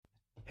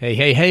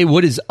Hey,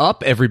 what is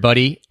up,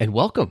 everybody? And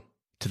welcome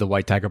to the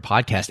White Tiger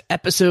Podcast,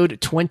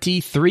 episode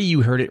 23.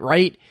 You heard it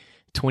right.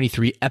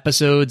 23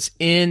 episodes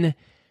in.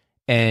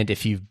 And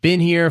if you've been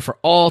here for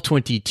all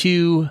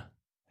 22,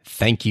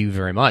 thank you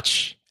very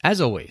much.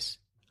 As always,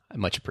 I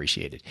much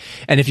appreciate it.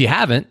 And if you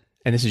haven't,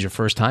 and this is your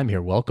first time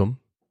here, welcome.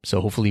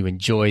 So hopefully you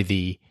enjoy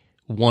the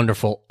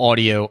wonderful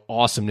audio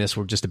awesomeness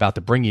we're just about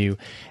to bring you.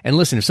 And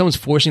listen, if someone's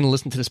forcing you to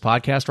listen to this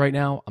podcast right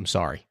now, I'm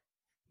sorry.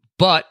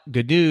 But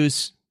good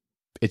news,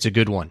 it's a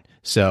good one.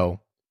 So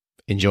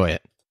enjoy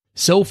it.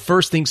 So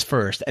first things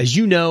first, as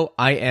you know,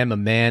 I am a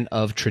man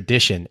of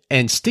tradition.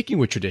 And sticking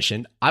with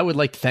tradition, I would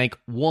like to thank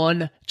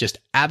one just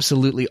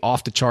absolutely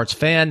off the charts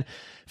fan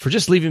for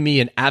just leaving me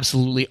an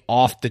absolutely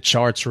off the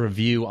charts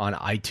review on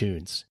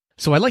iTunes.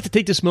 So I'd like to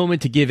take this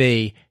moment to give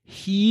a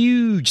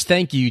huge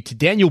thank you to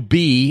Daniel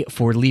B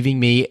for leaving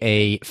me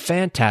a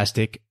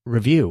fantastic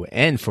review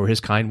and for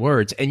his kind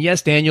words. And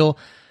yes, Daniel,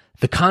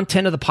 the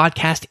content of the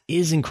podcast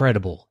is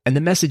incredible and the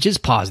message is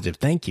positive.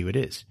 Thank you. It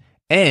is.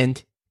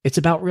 And it's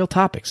about real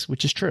topics,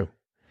 which is true.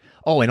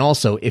 Oh, and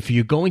also, if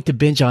you're going to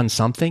binge on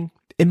something,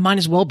 it might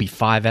as well be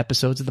 5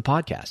 episodes of the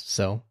podcast.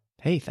 So,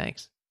 hey,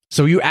 thanks.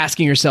 So you're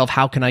asking yourself,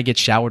 how can I get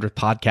showered with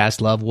podcast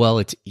love? Well,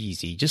 it's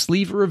easy. Just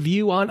leave a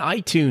review on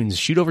iTunes.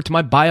 Shoot over to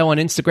my bio on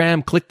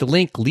Instagram, click the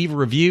link, leave a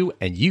review,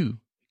 and you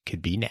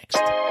could be next.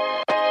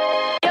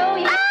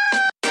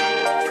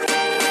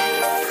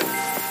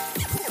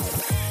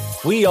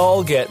 We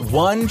all get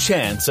one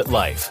chance at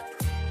life.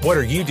 What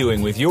are you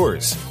doing with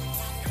yours?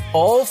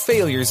 All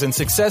failures and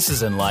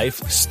successes in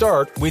life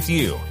start with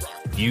you.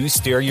 You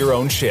steer your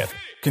own ship,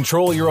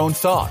 control your own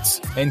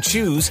thoughts, and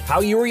choose how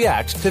you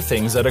react to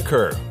things that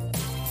occur.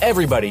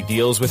 Everybody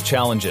deals with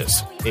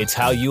challenges. It's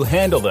how you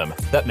handle them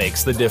that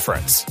makes the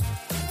difference.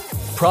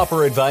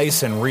 Proper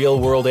advice and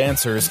real-world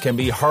answers can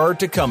be hard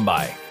to come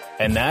by,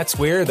 and that's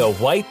where the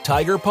White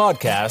Tiger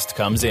Podcast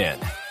comes in.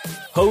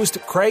 Host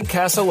Craig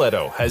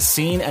Casaletto has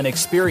seen and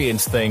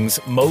experienced things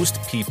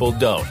most people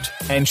don't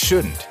and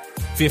shouldn't.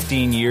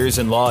 15 years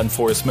in law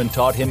enforcement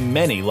taught him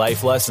many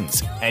life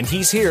lessons, and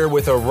he's here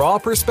with a raw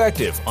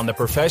perspective on the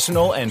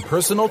professional and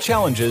personal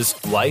challenges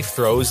life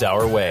throws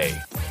our way.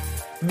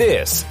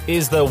 This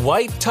is the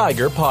White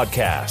Tiger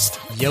Podcast.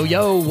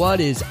 Yo,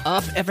 what is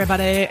up,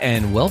 everybody?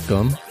 And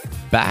welcome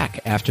back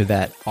after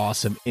that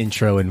awesome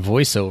intro and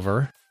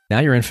voiceover.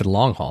 Now you're in for the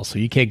long haul, so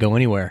you can't go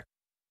anywhere.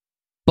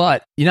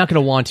 But you're not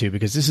going to want to,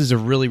 because this is a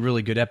really,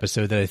 really good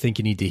episode that I think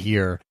you need to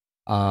hear.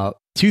 2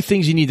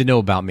 things you need to know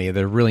about me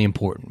that are really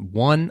important.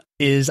 1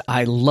 is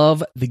I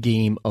love the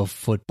game of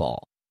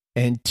football.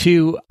 And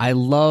 2, I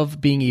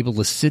love being able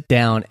to sit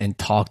down and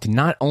talk to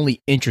not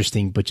only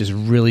interesting, but just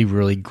really,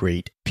 really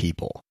great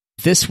people.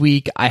 This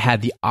week, I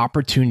had the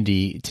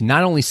opportunity to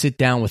not only sit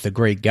down with a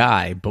great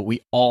guy, but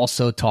we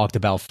also talked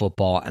about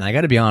football. And I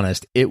got to be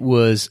honest, it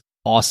was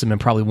awesome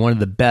and probably one of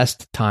the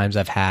best times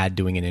I've had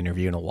doing an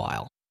interview in a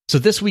while. So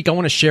this week, I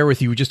want to share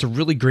with you just a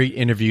really great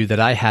interview that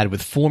I had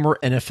with former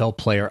NFL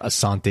player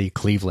Asante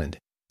Cleveland.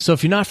 So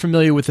if you're not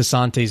familiar with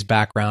Asante's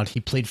background, he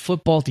played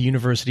football at the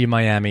University of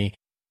Miami,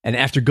 and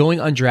after going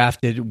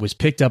undrafted, was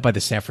picked up by the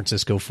San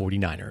Francisco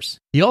 49ers.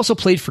 He also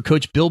played for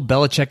Coach Bill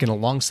Belichick and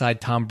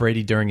alongside Tom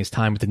Brady during his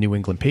time with the New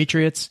England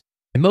Patriots,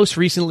 and most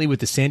recently with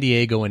the San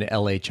Diego and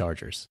LA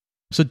Chargers.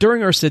 So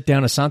during our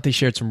sit-down, Asante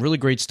shared some really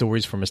great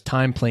stories from his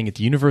time playing at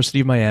the University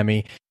of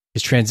Miami,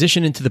 his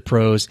transition into the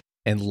pros,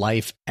 and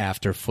life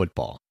after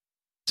football.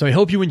 So I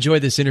hope you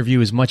enjoyed this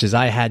interview as much as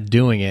I had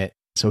doing it.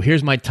 So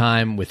here's my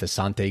time with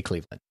Asante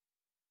Cleveland.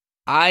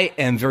 I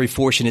am very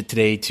fortunate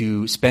today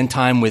to spend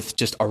time with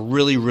just a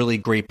really, really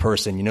great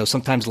person. You know,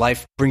 sometimes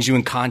life brings you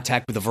in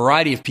contact with a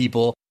variety of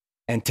people,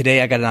 and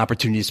today I got an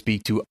opportunity to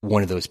speak to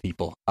one of those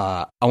people.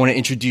 I want to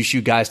introduce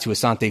you guys to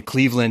Asante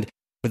Cleveland.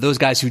 For those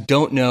guys who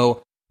don't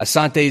know,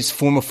 Asante's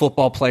former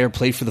football player,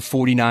 played for the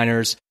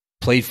 49ers,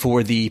 played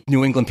for the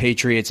New England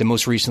Patriots, and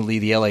most recently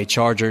the LA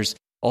Chargers.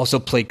 Also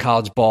played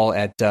college ball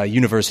at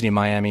University of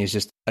Miami. Is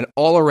just an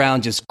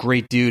all-around just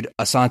great dude.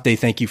 Asante,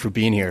 thank you for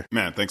being here.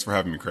 Man, thanks for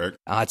having me, Craig.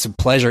 It's a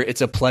pleasure.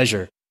 It's a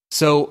pleasure.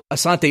 So,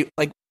 Asante,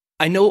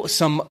 I know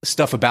some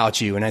stuff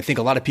about you, and I think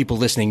a lot of people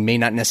listening may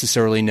not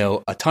necessarily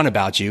know a ton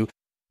about you.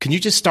 Can you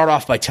just start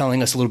off by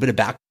telling us a little bit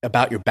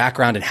about your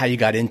background and how you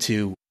got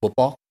into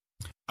football?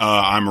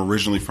 I'm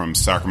originally from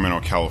Sacramento,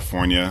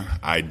 California.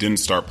 I didn't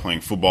start playing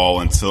football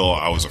until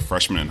I was a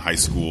freshman in high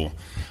school.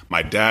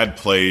 My dad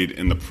played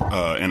in the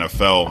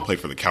NFL, played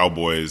for the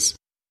Cowboys,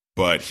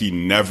 but he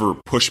never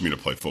pushed me to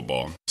play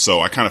football. So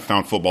I kind of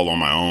found football on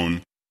my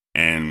own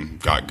and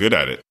got good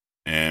at it.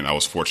 And I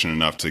was fortunate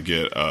enough to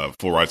get a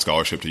full ride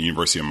scholarship to the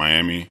University of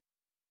Miami.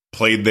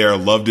 Played there,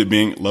 loved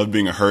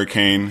being a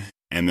Hurricane.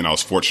 And then I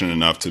was fortunate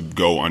enough to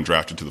go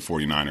undrafted to the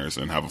 49ers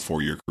and have a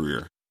 4-year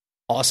career.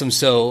 Awesome.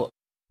 So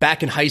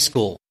back in high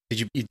school, did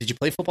you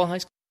play football in high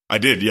school? I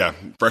did, yeah.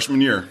 Freshman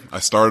year, I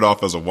started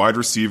off as a wide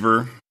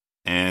receiver,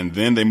 and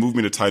then they moved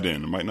me to tight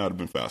end. It might not have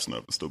been fast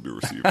enough to still be a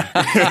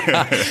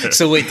receiver.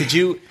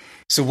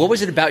 So what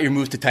was it about your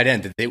move to tight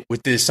end? Was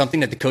this something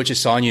that the coaches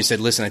saw in you and said,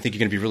 listen, I think you're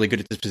going to be really good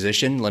at this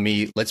position.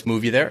 Let's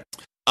move you there?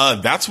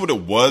 That's what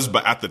it was.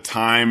 But at the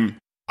time,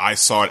 I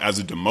saw it as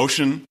a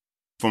demotion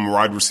from a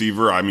wide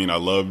receiver. I mean, I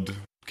loved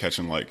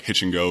catching like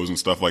hitch and goes and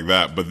stuff like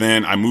that. But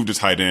then I moved to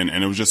tight end,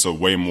 and it was just a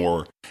way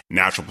more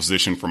natural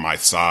position for my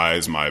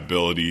size, my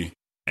ability,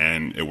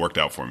 and it worked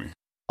out for me.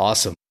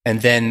 Awesome.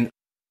 And then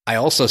I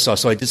also saw,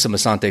 so I did some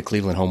Asante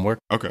Cleveland homework.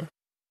 Okay.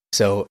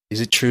 So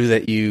is it true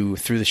that you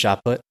threw the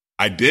shot put?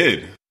 I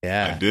did.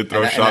 Yeah. I did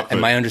throw a shot put.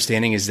 And my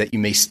understanding is that you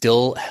may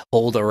still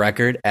hold a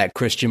record at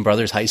Christian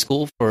Brothers High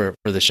School for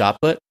the shot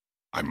put.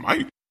 I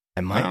might.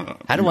 I might.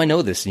 How do I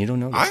know this and you don't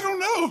know this? I don't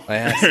know.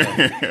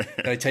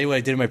 Can I tell you what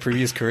I did in my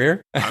previous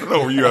career? I don't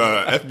know. Were you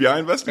an FBI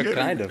investigator?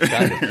 Kind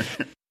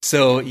of.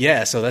 So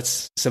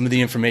that's some of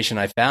the information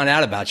I found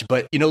out about you.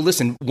 But,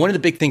 listen, one of the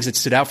big things that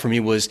stood out for me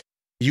was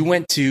you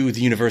went to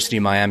the University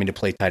of Miami to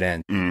play tight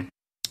end. Mm.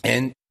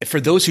 And for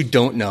those who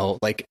don't know,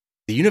 like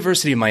the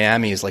University of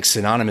Miami is like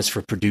synonymous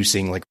for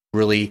producing like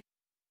really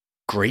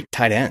great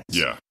tight ends.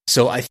 Yeah.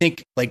 So I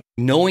think like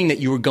knowing that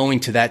you were going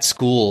to that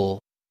school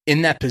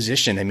in that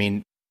position, I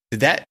mean,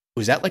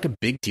 was that like a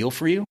big deal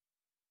for you?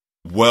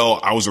 Well,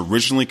 I was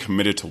originally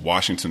committed to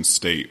Washington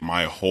State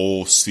my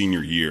whole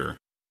senior year.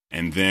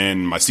 And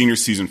then my senior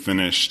season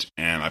finished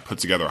and I put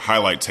together a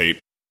highlight tape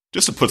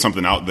just to put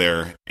something out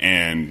there.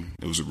 And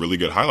it was a really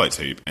good highlight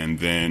tape. And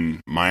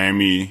then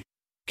Miami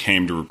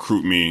came to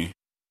recruit me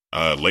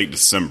late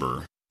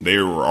December. They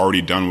were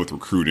already done with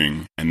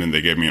recruiting. And then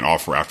they gave me an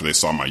offer after they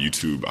saw my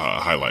YouTube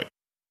highlight.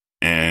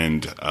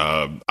 And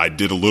I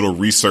did a little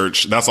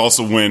research. That's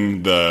also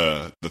when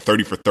the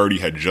 30 for 30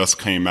 had just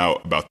came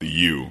out about the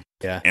U.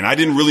 Yeah. And I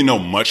didn't really know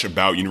much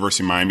about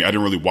University of Miami. I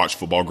didn't really watch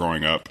football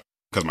growing up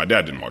because my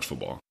dad didn't watch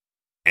football.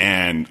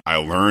 And I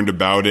learned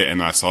about it,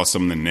 and I saw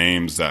some of the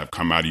names that have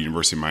come out of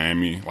University of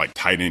Miami, like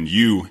tight end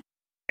U,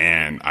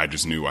 and I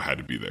just knew I had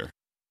to be there.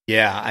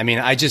 Yeah, I mean,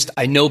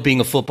 I know being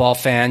a football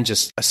fan,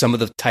 just some of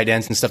the tight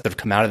ends and stuff that have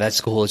come out of that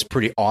school is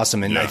pretty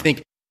awesome. And I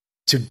think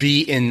to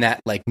be in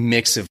that like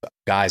mix of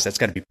guys, that's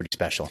got to be pretty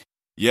special.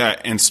 Yeah,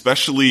 and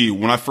especially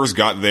when I first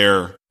got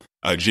there,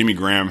 Jimmy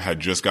Graham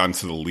had just gotten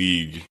to the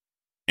league,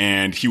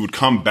 and he would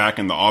come back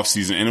in the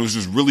offseason, and it was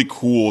just really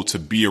cool to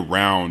be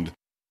around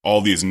all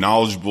these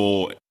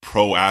knowledgeable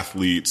pro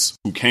athletes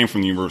who came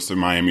from the University of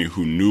Miami,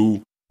 who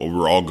knew what we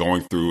were all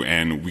going through,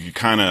 and we could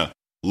kind of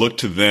look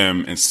to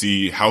them and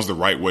see how's the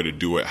right way to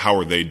do it, how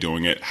are they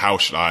doing it, how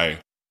should I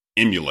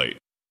emulate?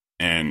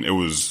 And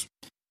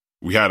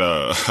we had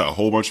a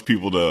whole bunch of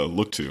people to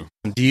look to.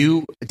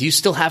 Do you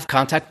still have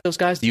contact with those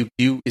guys?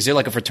 Is there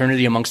like a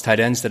fraternity amongst tight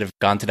ends that have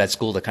gone to that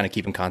school to kind of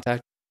keep in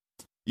contact?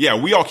 Yeah,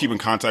 we all keep in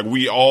contact.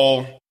 We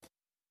all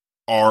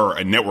are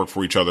a network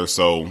for each other.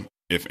 So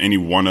if any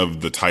one of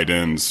the tight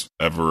ends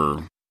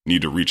ever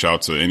need to reach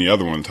out to any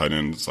other one of the tight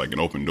ends, it's like an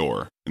open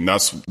door. And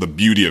that's the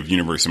beauty of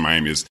University of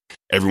Miami is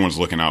everyone's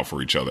looking out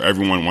for each other.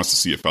 Everyone wants to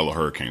see a fellow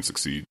Hurricane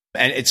succeed.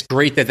 And it's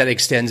great that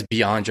extends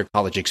beyond your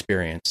college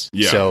experience.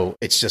 Yeah. So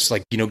it's just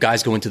like,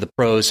 guys go into the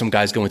pros, some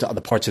guys go into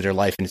other parts of their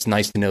life, and it's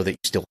nice to know that you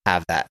still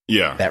have that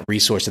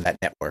resource of that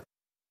network.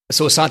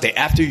 So Asante,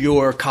 after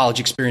your college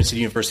experience at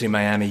the University of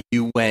Miami,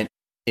 you went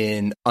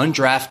in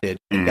undrafted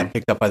and got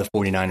picked up by the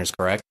 49ers,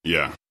 correct?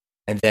 Yeah.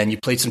 And then you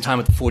played some time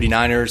with the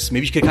 49ers.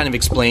 Maybe you could kind of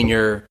explain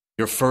your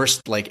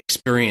first like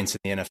experience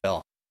in the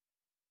NFL.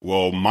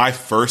 Well, my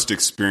first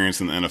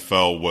experience in the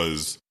NFL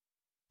was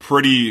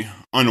pretty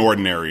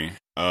unordinary.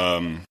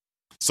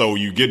 So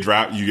you get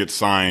drafted, you get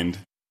signed,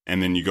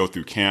 and then you go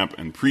through camp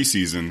and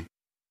preseason.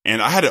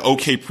 And I had an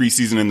okay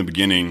preseason in the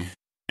beginning,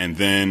 and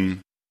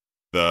then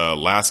the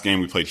last game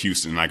we played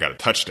Houston, I got a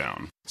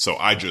touchdown. So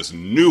I just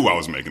knew I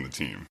was making the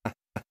team.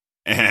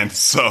 And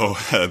so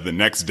the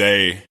next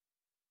day,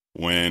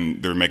 when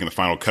they were making the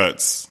final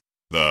cuts,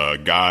 the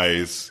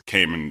guys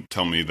came and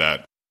tell me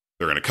that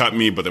they're going to cut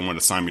me, but they wanted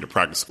to sign me to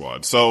practice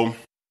squad. So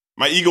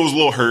my ego was a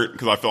little hurt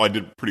because I felt I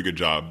did a pretty good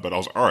job, but I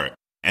was all right.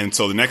 And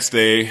so the next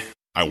day,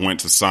 I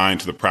went to sign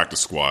to the practice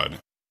squad,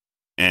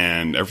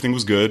 and everything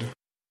was good.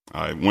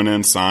 I went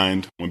in,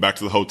 signed, went back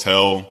to the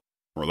hotel,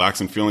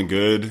 relaxing, feeling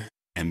good.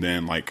 And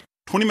then like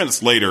 20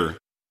 minutes later,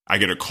 I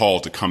get a call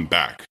to come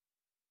back.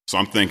 So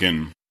I'm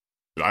thinking,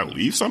 did I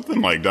leave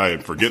something? Like, did I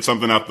forget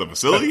something at the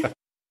facility?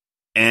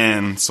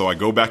 And so I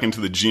go back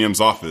into the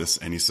GM's office,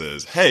 and he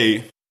says,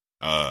 hey,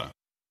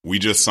 we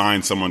just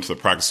signed someone to the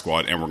practice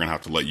squad, and we're going to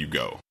have to let you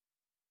go.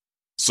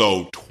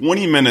 So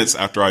 20 minutes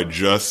after I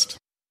just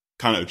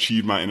kind of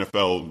achieved my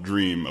NFL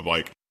dream of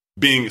like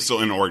being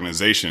still in an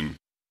organization,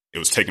 it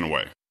was taken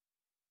away.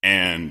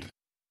 And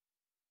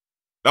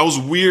that was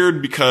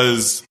weird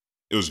because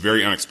it was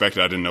very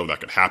unexpected. I didn't know that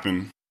could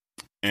happen.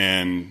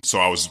 And so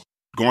I was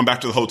going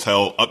back to the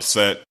hotel,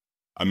 upset.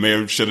 I may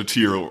have shed a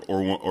tear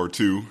or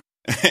two.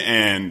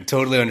 And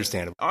totally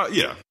understandable.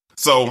 Yeah.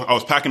 So I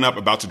was packing up,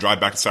 about to drive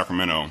back to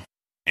Sacramento,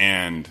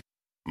 and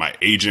my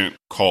agent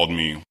called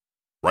me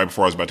right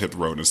before I was about to hit the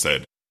road and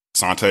said,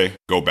 Asante,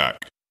 go back.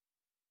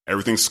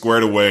 Everything's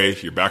squared away.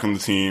 You're back on the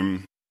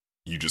team.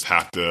 You just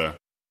have to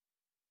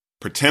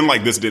pretend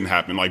like this didn't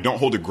happen. Like, don't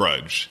hold a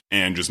grudge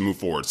and just move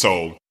forward.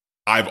 So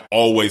I've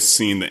always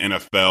seen the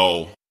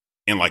NFL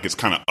in like its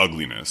kind of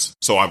ugliness.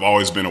 So I've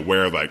always been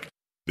aware like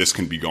this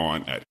can be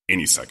gone at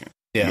any second.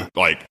 Yeah.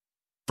 Like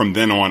from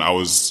then on, I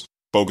was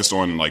focused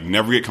on like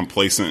never get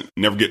complacent,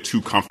 never get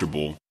too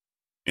comfortable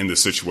in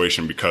this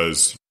situation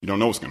because you don't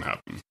know what's going to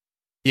happen.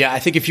 Yeah, I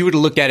think if you were to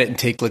look at it and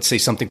take, let's say,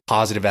 something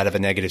positive out of a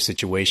negative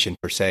situation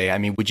per se, I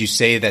mean, would you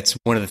say that's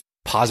one of the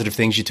positive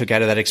things you took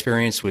out of that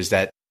experience was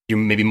that you're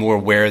maybe more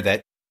aware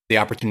that the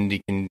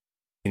opportunity can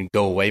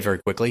go away very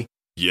quickly?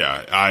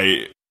 Yeah,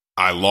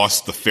 I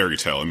lost the fairy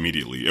tale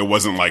immediately. It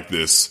wasn't like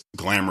this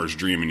glamorous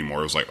dream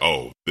anymore. It was like,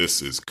 oh,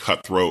 this is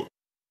cutthroat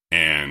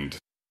and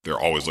they're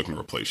always looking to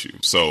replace you.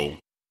 So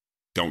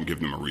don't give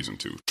them a reason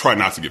to. Try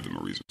not to give them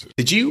a reason to.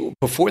 Did you,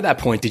 before that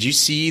point, did you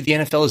see the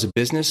NFL as a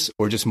business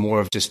or just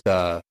more of just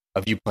of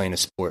you playing a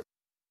sport?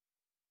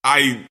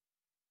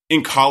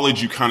 In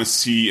college, you kind of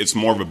see it's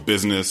more of a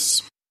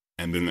business,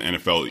 and then the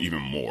NFL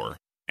even more.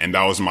 And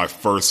that was my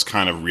first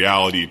kind of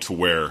reality to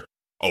where,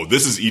 oh,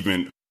 this is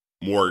even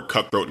more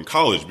cutthroat in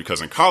college,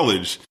 because in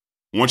college,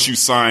 once you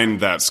sign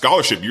that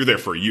scholarship, you're there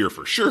for a year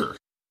for sure.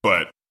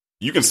 But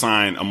you can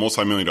sign a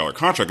multi-million-dollar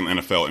contract in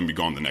the NFL and be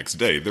gone the next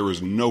day. There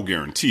is no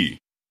guarantee.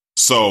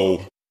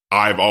 So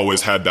I've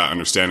always had that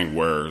understanding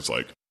where it's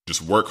like,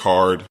 just work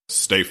hard,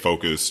 stay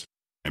focused,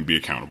 and be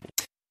accountable.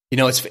 You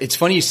know, it's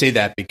funny you say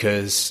that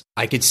because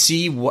I could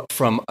see what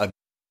for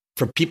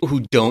people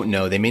who don't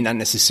know, they may not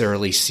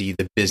necessarily see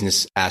the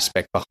business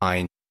aspect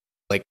behind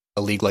like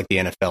a league like the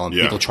NFL and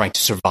people trying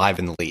to survive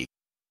in the league.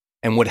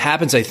 And what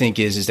happens, I think,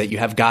 is that you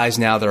have guys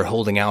now that are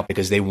holding out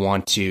because they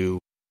want to,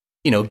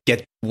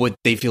 get what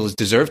they feel is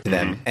deserved to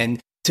them. And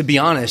to be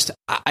honest,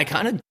 I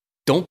kind of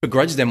don't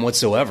begrudge them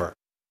whatsoever.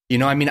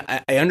 I mean,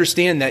 I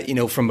understand that,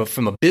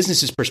 from a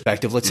business's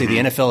perspective, let's say the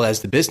NFL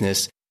as the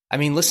business, I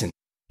mean, listen,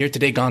 here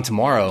today, gone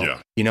tomorrow,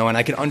 and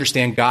I can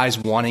understand guys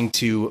wanting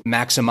to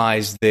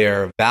maximize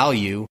their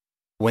value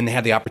when they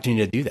have the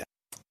opportunity to do that.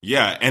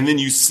 Yeah. And then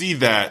you see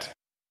that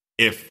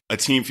if a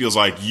team feels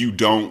like if you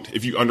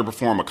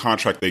underperform a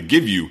contract they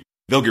give you,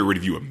 they'll get rid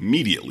of you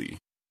immediately.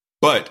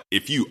 But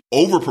if you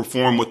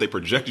overperform what they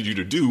projected you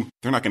to do,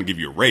 they're not going to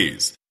give you a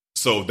raise.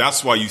 So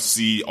that's why you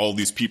see all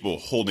these people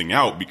holding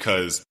out,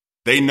 because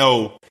they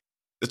know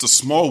it's a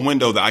small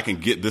window that I can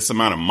get this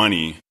amount of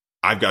money.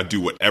 I've got to do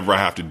whatever I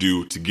have to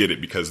do to get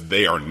it, because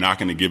they are not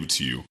going to give it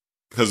to you.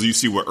 Because you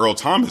see what Earl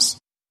Thomas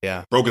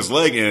broke his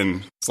leg,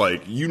 and it's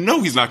like,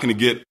 he's not going to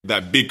get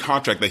that big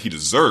contract that he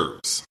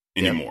deserves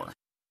anymore. Yep.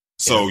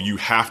 So you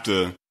have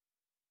to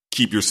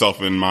keep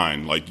yourself in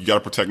mind. Like, you got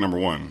to protect number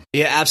one.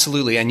 Yeah,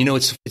 absolutely. And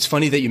it's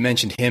funny that you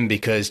mentioned him,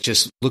 because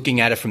just looking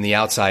at it from the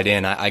outside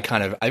in, I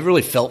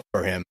really felt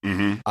for him.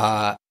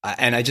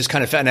 And I just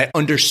kind of felt, and I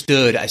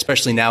understood,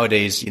 especially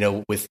nowadays,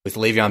 with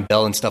Le'Veon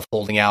Bell and stuff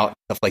holding out,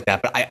 stuff like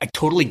that. But I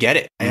totally get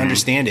it. I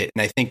understand it.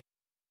 And I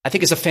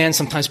think as a fan,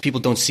 sometimes people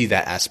don't see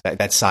that aspect,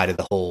 that side of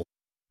the whole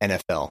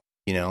NFL,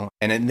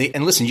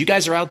 and listen, you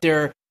guys are out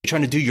there, you're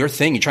trying to do your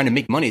thing. You're trying to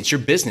make money. It's your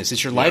business.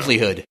 It's your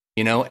livelihood,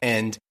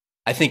 and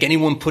I think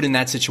anyone put in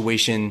that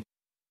situation,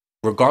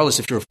 regardless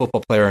if you're a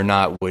football player or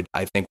not, would,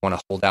 I think, want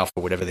to hold out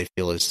for whatever they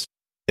feel is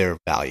their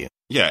value.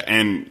 Yeah,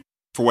 and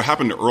for what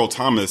happened to Earl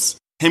Thomas,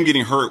 him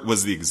getting hurt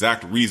was the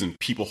exact reason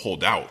people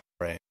hold out.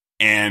 Right.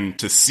 And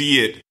to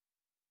see it,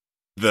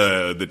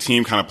 the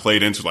team kind of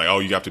played into like, oh,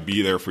 you have to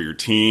be there for your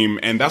team.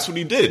 And that's what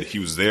he did. He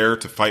was there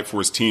to fight for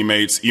his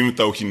teammates, even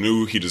though he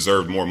knew he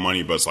deserved more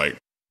money. But it's like,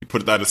 he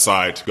put that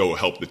aside to go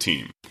help the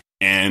team.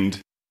 And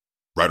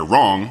right or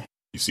wrong,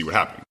 you see what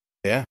happened.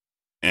 Yeah.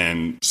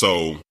 And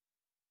so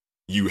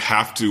you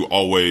have to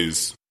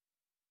always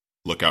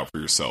look out for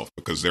yourself,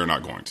 because they're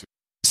not going to.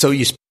 So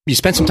you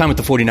spent some time with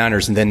the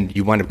 49ers, and then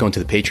you wound up going to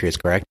the Patriots,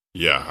 correct?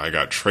 Yeah, I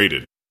got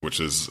traded, which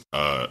is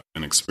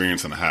an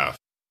experience and a half.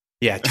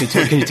 Yeah,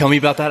 can you tell me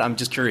about that? I'm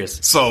just curious.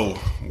 So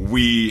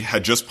we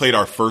had just played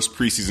our first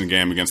preseason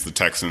game against the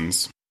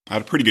Texans. I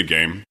had a pretty good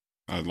game.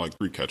 I had like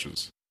 3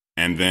 catches.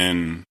 And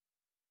then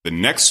the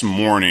next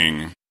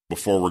morning,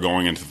 before we're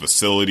going into the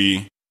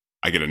facility,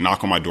 I get a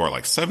knock on my door at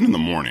like 7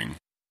 a.m.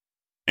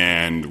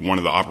 And one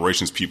of the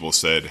operations people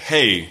said,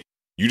 hey,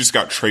 you just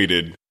got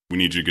traded. We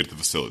need you to get to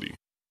the facility.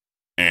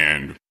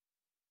 And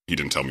he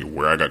didn't tell me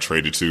where I got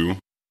traded to.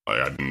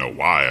 Like, I didn't know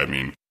why. I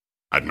mean,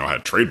 I didn't know I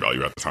had trade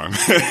value at the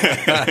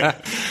time.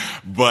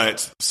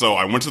 But so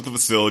I went to the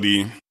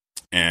facility,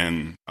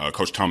 and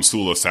Coach Tom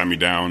Sula sat me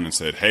down and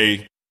said,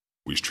 hey,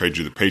 we just traded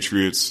you to the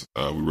Patriots.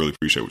 We really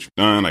appreciate what you've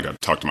done. I got to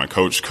talk to my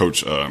coach,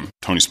 Coach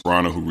Tony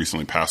Sperano, who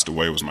recently passed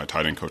away, was my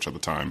tight end coach at the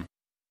time.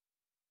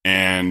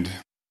 And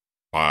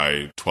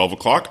by 12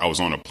 o'clock, I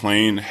was on a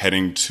plane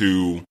heading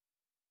to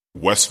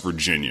West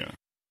Virginia.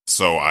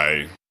 So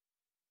I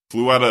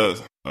flew out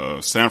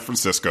of San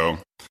Francisco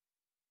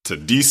to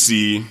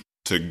D.C.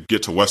 to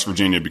get to West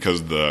Virginia,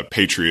 because the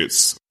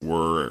Patriots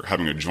were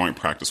having a joint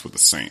practice with the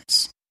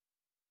Saints.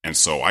 And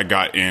so I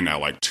got in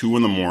at like 2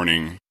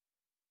 a.m,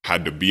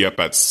 had to be up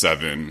at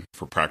 7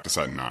 for practice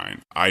at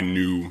 9. I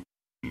knew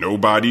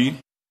nobody.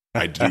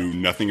 I knew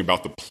nothing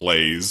about the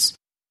plays.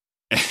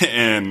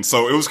 And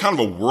so it was kind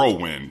of a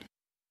whirlwind.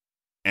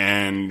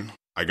 And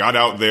I got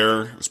out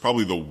there. It was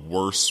probably the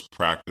worst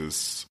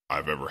practice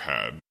I've ever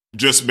had.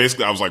 Just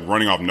basically, I was like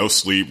running off no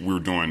sleep. We were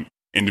doing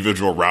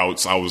individual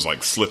routes. I was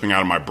like slipping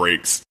out of my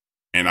brakes.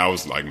 And I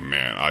was like,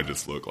 man, I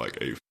just look like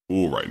a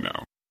fool right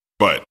now.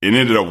 But it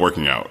ended up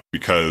working out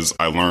because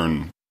I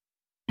learned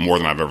more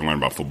than I've ever learned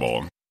about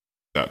football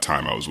that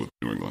time I was with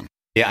New England.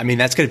 Yeah, I mean,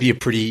 that's going to be a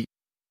pretty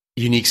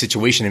unique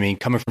situation. I mean,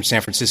 coming from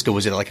San Francisco,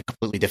 was it like a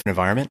completely different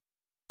environment?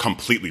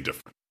 Completely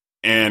different.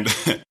 And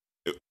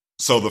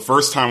so the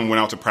first time we went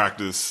out to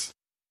practice,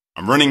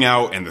 I'm running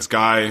out and this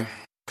guy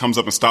comes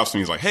up and stops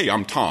me. He's like, hey,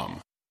 I'm Tom.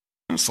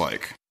 And it's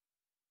like,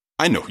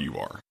 I know who you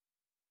are.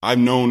 I've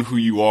known who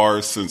you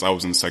are since I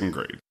was in second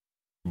grade.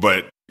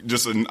 But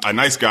just a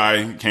nice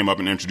guy came up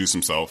and introduced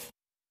himself.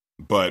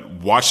 But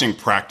watching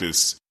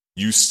practice,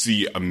 you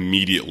see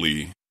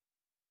immediately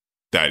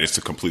that it's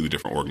a completely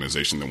different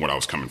organization than what I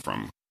was coming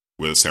from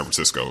with San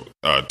Francisco.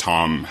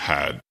 Tom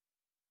had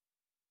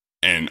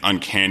an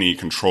uncanny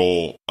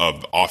control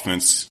of the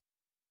offense.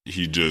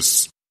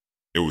 It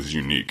was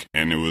unique.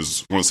 And it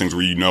was one of those things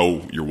where you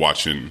know you're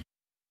watching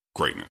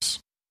greatness.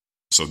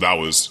 So that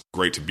was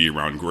great to be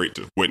around, great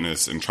to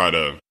witness and try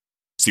to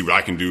see what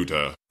I can do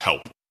to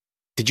help.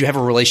 Did you have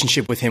a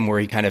relationship with him where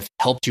he kind of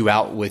helped you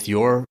out with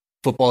your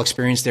football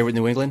experience there with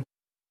New England?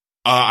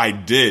 I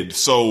did.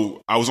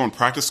 So I was on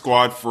practice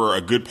squad for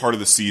a good part of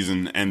the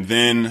season. And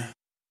then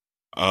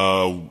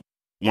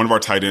one of our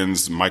tight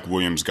ends, Mike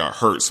Williams, got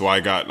hurt. So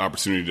I got an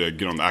opportunity to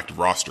get on the active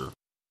roster.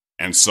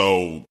 And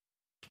so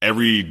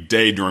every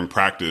day during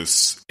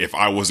practice, if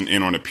I wasn't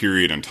in on a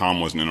period and Tom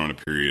wasn't in on a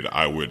period,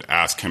 I would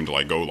ask him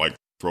to go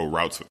throw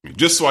routes with me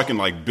just so I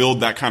can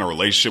build that kind of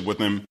relationship with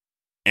him.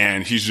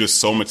 And he's just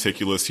so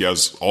meticulous. He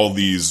has all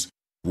these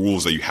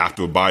rules that you have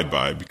to abide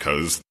by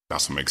because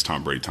that's what makes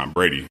Tom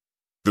Brady.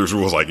 There's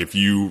rules like if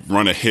you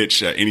run a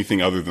hitch at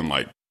anything other than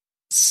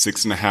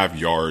 6.5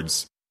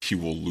 yards, he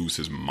will lose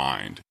his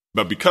mind.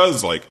 But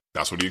because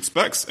that's what he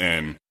expects.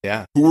 And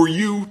who are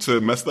you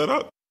to mess that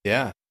up?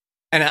 Yeah.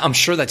 And I'm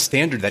sure that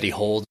standard that he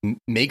holds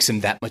makes him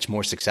that much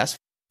more successful.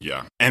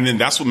 Yeah. And then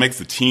that's what makes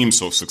the team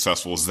so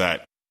successful is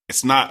that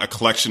it's not a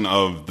collection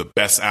of the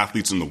best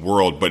athletes in the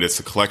world, but it's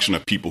a collection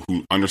of people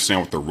who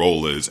understand what their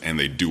role is and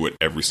they do it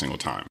every single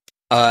time.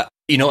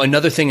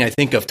 Another thing I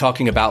think of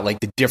talking about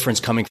the difference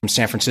coming from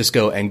San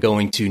Francisco and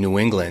going to New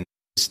England,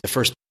 the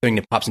first thing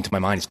that pops into my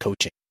mind is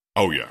coaching.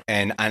 Oh, yeah.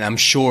 And I'm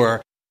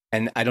sure,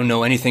 and I don't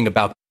know anything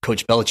about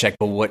Coach Belichick,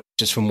 but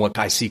just from what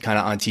I see kind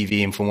of on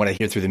TV and from what I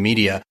hear through the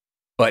media,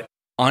 but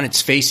on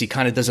its face, he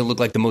kind of doesn't look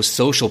like the most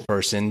social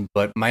person.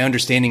 But my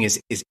understanding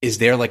is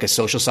there a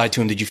social side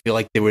to him? Did you feel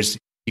like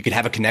you could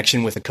have a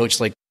connection with a coach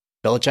like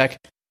Belichick?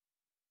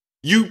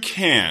 You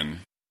can.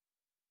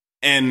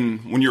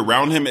 And when you're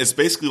around him, it's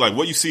basically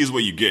what you see is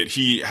what you get.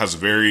 He has a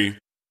very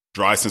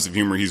dry sense of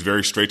humor. He's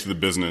very straight to the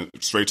business,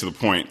 straight to the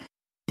point.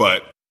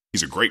 But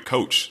he's a great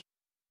coach.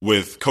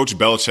 With Coach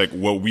Belichick,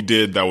 what we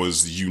did that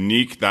was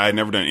unique that I had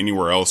never done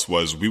anywhere else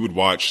was we would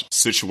watch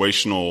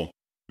situational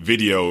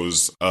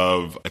videos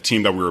of a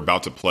team that we were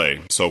about to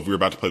play. So if we were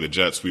about to play the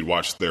Jets, we'd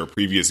watch their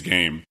previous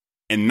game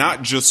and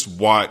not just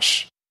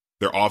watch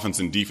their offense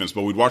and defense,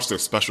 but we'd watch their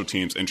special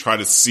teams and try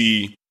to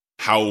see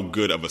how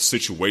good of a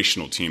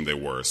situational team they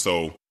were.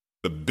 So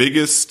the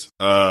biggest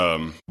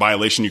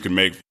violation you can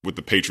make with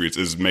the Patriots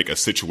is make a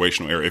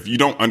situational error. If you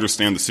don't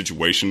understand the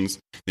situations,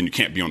 then you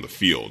can't be on the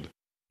field.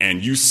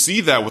 And you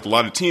see that with a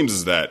lot of teams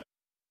is that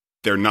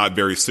they're not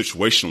very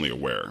situationally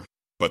aware.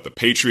 But the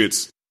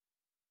Patriots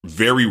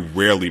very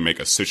rarely make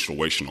a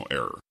situational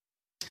error.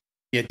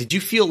 Yeah. Did you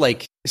feel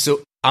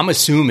so I'm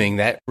assuming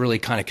that really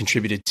kind of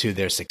contributed to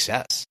their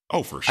success.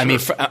 Oh, for sure.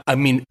 I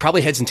mean,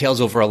 probably heads and tails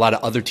over a lot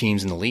of other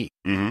teams in the league.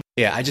 Mm-hmm.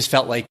 Yeah. I just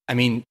felt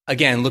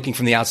again, looking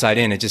from the outside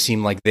in, it just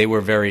seemed like they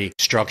were very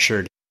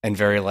structured and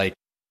very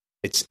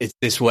it's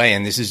this way.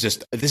 And this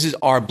is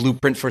our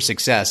blueprint for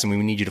success. And we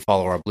need you to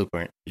follow our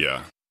blueprint.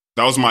 Yeah.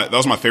 That was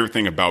my favorite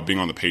thing about being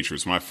on the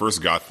Patriots. When I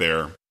first got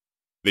there,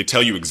 they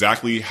tell you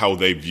exactly how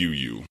they view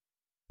you.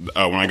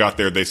 When I got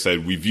there, they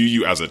said, we view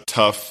you as a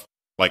tough,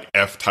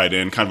 F tight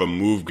end, kind of a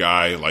move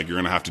guy. You're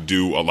going to have to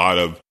do a lot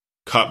of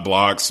cut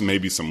blocks,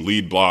 maybe some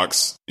lead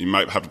blocks. You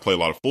might have to play a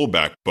lot of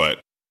fullback,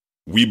 but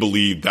we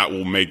believe that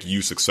will make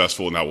you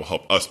successful and that will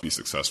help us be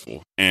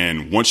successful.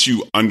 And once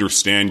you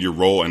understand your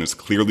role and it's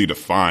clearly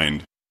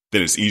defined,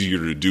 then it's easier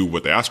to do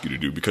what they ask you to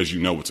do because you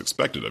know what's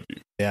expected of you.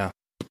 Yeah.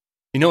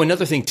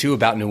 Another thing, too,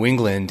 about New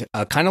England,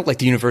 kind of like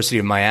the University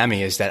of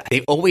Miami, is that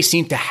they always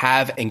seem to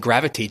have and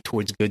gravitate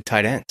towards good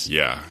tight ends.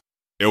 Yeah,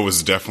 it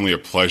was definitely a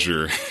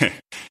pleasure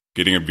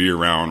getting to be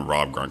around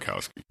Rob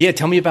Gronkowski. Yeah,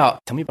 tell me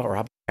about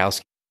Rob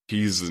Gronkowski.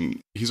 He's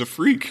a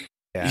freak.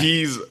 Yeah.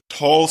 He's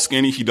tall,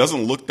 skinny. He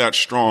doesn't look that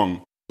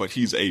strong, but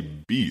he's a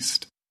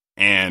beast.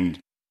 And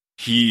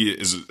he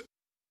is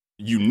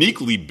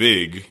uniquely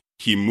big.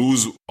 He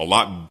moves a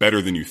lot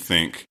better than you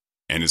think,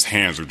 and his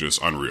hands are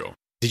just unreal.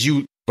 Did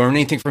you learn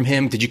anything from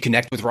him? Did you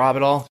connect with Rob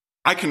at all?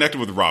 I connected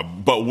with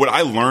Rob, but what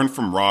I learned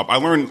from Rob, I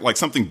learned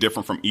something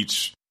different from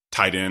each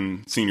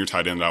senior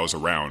tight end that I was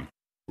around.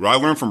 What I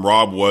learned from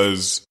Rob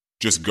was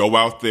just go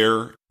out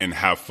there and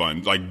have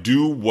fun. Like,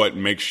 do what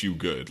makes you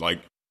good.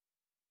 Like,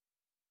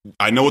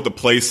 I know what the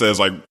play says,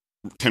 like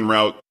 10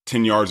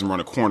 yards and run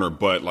a corner,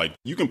 but like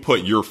you can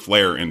put your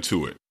flair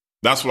into it.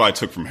 That's what I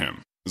took from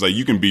him. It's like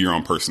you can be your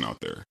own person out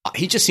there.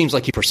 He just seems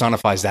like he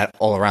personifies that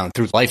all around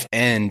through life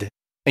and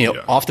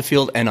off the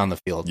field and on the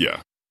field.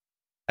 Yeah.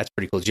 That's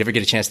pretty cool. Did you ever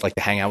get a chance to like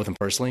to hang out with him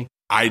personally?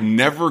 I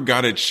never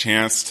got a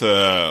chance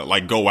to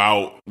like go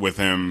out with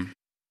him,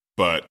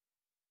 but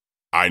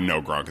I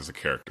know Gronk is a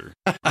character.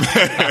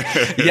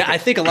 Yeah, I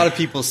think a lot of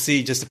people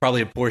see just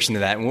probably a portion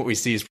of that, and what we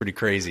see is pretty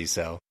crazy.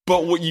 So,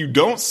 but what you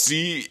don't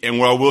see, and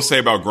what I will say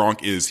about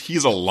Gronk is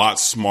he's a lot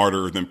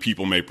smarter than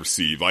people may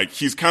perceive. Like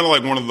he's kind of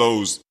like one of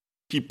those.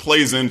 He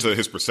plays into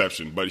his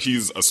perception, but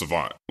he's a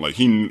savant. Like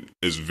he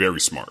is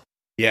very smart.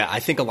 Yeah, I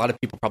think a lot of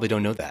people probably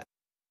don't know that.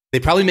 They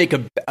probably make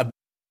a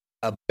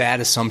bad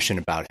assumption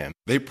about him.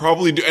 They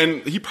probably do,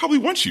 and he probably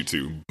wants you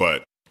to.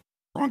 But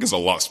Gronk is a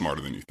lot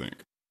smarter than you think.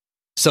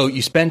 So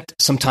you spent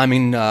some time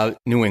in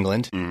New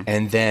England,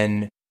 and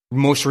then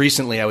most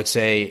recently, I would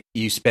say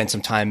you spent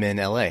some time in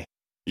L.A.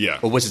 Yeah.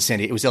 Or was it San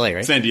Diego? It was L.A.,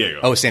 right? San Diego.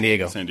 Oh, San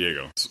Diego. San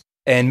Diego.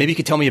 And maybe you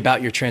could tell me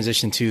about your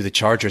transition to the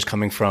Chargers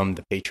coming from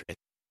the Patriots.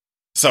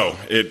 So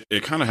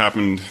it kind of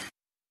happened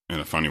in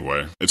a funny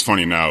way. It's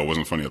funny now. It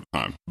wasn't funny at the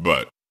time.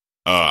 But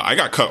I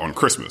got cut on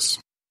Christmas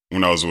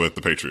when I was with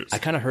the Patriots. I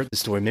kind of heard the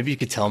story. Maybe you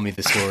could tell me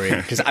the story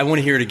because I want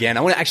to hear it again.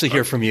 I want to actually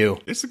hear from you.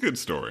 It's a good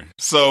story.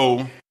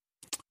 So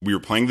we were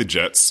playing the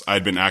Jets. I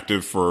had been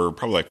active for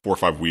probably like 4 or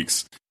 5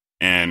 weeks,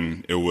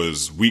 and it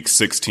was week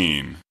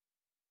 16,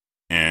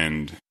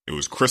 and it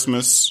was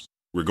Christmas.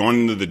 We're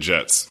going into the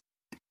Jets,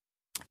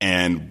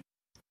 and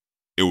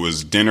it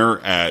was dinner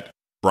at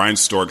Brian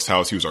Stork's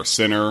house. He was our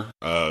center.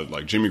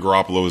 Like Jimmy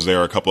Garoppolo was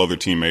there, a couple other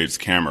teammates,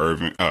 Cam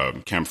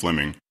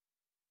Fleming,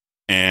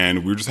 and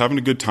we were just having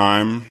a good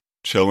time,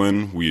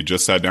 chilling. We had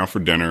just sat down for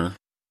dinner,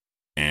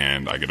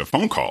 and I get a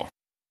phone call.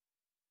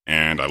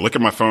 And I look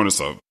at my phone, it's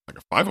like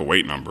a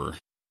 508 number.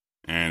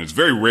 And it's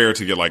very rare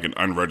to get like an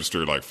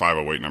unregistered like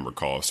 508 number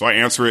call. So I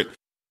answer it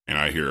and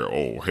I hear,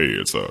 oh, hey,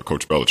 it's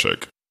Coach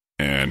Belichick.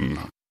 And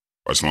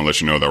I just want to let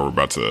you know that we're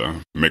about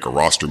to make a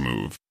roster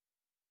move.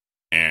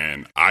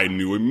 And I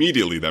knew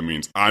immediately that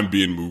means I'm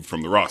being moved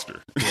from the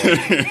roster.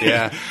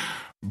 Yeah.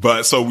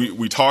 But so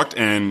we talked,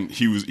 and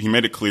he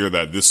made it clear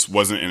that this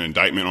wasn't an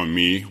indictment on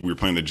me. We were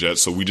playing the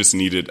Jets, so we just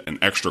needed an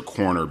extra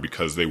corner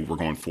because they were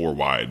going 4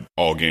 wide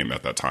all game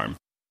at that time.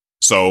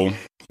 So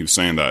he was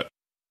saying that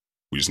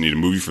we just need a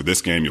movie for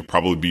this game. You'll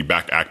probably be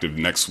back active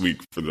next week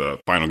for the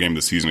final game of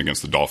the season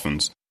against the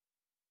Dolphins.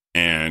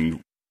 And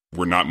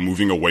we're not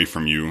moving away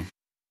from you.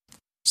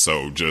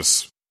 So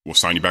we'll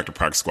sign you back to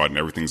practice squad and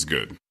everything's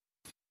good.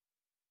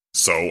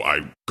 So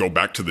I go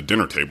back to the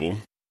dinner table.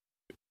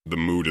 The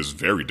mood is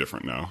very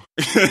different now.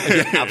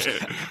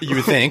 You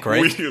would think,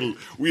 right?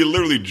 We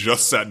literally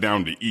just sat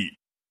down to eat.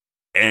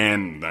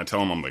 And I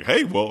tell him, I'm like,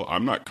 hey, well,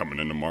 I'm not coming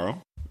in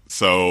tomorrow.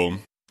 So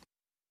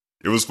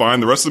it was fine.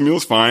 The rest of the meal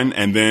was fine.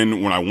 And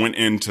then when I went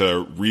in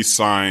to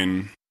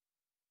re-sign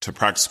to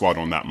practice squad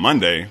on that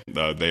Monday,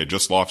 they had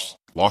just lost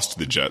to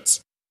the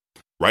Jets.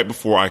 Right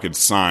before I could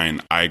sign,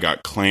 I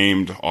got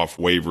claimed off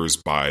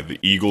waivers by the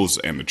Eagles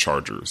and the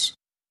Chargers.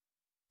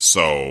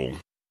 So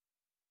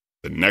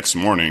the next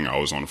morning, I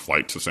was on a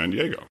flight to San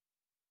Diego.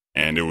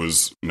 And it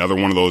was another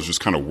one of those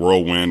just kind of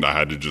whirlwind. I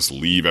had to just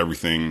leave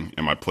everything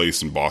in my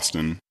place in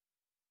Boston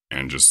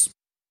and just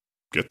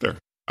get there.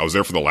 I was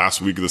there for the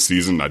last week of the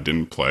season. I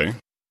didn't play.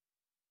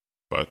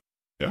 But,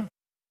 yeah.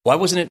 Why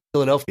wasn't it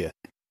Philadelphia?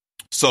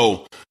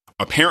 So,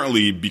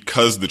 apparently,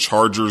 because the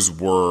Chargers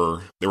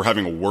were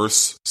having a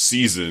worse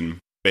season,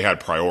 they had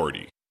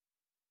priority.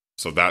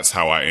 So, that's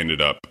how I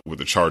ended up with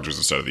the Chargers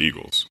instead of the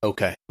Eagles.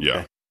 Okay. Yeah.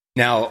 Okay.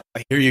 Now,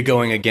 here you're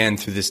going again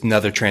through this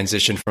another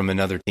transition from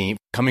another team,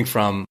 coming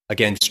from,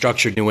 again,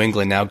 structured New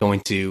England, now going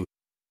to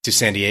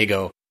San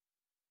Diego.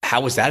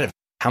 How was that?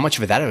 How much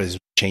of that has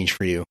changed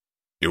for you?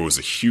 It was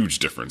a huge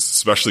difference,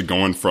 especially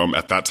going from,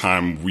 at that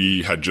time,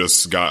 we had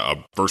just got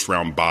a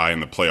first-round bye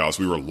in the playoffs.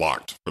 We were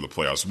locked for the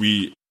playoffs.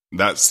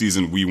 That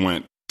season, we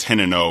went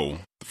 10-0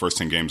 the first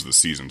 10 games of the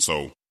season.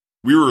 So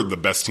we were the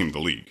best team in the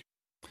league.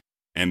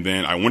 And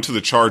then I went to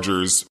the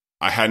Chargers.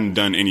 I hadn't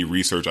done any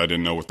research. I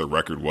didn't know what the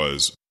record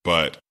was.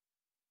 But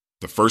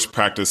the first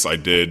practice I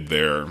did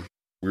there,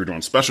 we were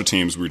doing special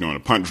teams. We were doing a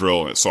punt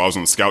drill. So I was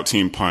on the scout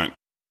team punt.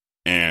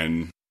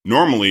 And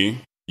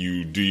normally,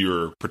 you do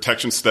your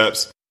protection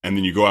steps, and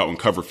then you go out and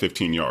cover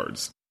 15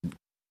 yards.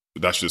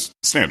 That's just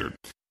standard.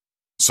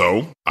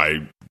 So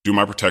I do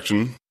my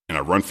protection, and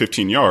I run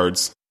 15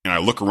 yards, and I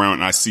look around,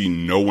 and I see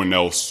no one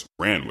else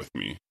ran with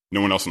me.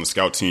 No one else on the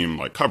scout team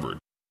covered.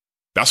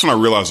 That's when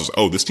I realized,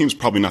 this team's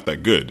probably not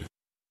that good.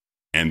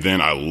 And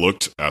then I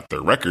looked at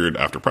their record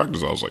after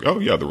practice. I was like, oh,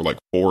 yeah, they were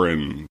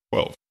 4-12.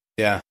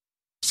 Yeah.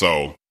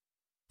 So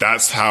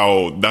that's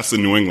the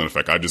New England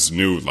effect. I just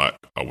knew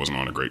I wasn't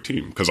on a great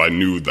team because I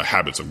knew the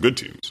habits of good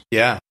teams.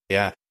 Yeah,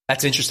 yeah.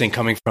 That's interesting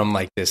coming from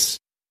this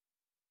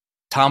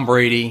Tom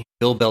Brady,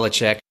 Bill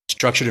Belichick,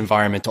 structured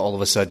environment to all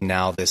of a sudden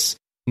now this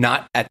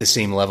not at the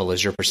same level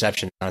as your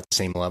perception, not at the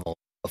same level.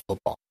 of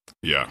football.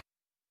 Yeah.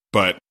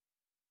 But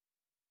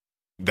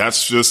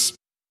that's just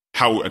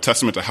a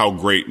testament to how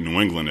great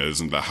New England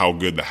is and how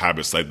good the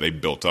habits that they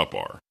built up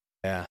are.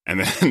 Yeah.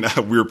 And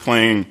then we were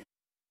playing.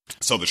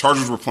 So the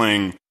Chargers were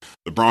playing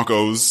the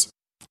Broncos.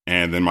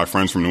 And then my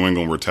friends from New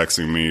England were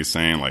texting me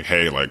saying, like,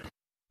 hey, like,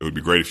 it would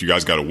be great if you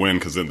guys got a win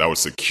because then that would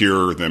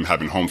secure them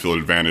having home field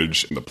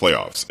advantage in the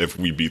playoffs if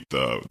we beat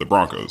the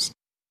Broncos.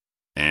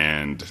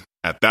 And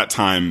at that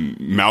time,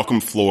 Malcolm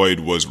Floyd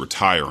was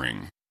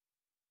retiring.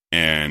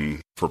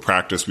 And for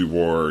practice, we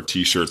wore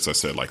T-shirts that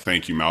said, like,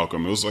 thank you,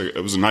 Malcolm. It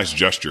was a nice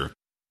gesture.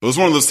 It was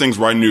one of those things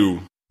where I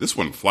knew this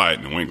wouldn't fly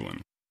at New England.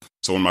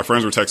 So when my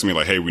friends were texting me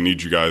like, hey, we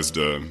need you guys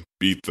to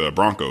beat the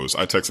Broncos,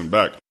 I text them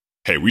back,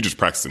 hey, we just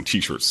practiced in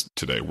T-shirts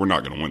today. We're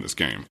not going to win this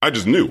game. I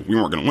just knew we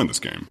weren't going to win this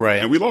game.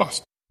 Right. And we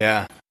lost.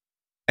 Yeah.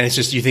 And it's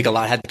just, you think a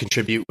lot had to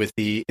contribute with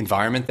the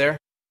environment there?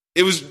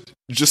 It was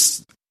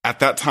just, at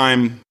that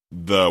time,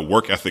 the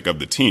work ethic of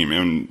the team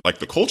and like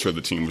the culture of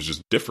the team was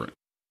just different.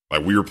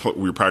 Like we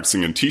were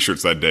practicing in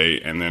T-shirts that day,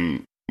 and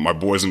then my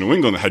boys in New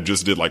England had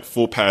just did like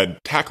full pad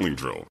tackling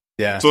drill.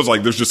 Yeah. So it's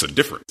like there's just a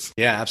difference.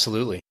 Yeah,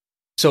 absolutely.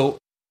 So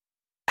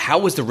how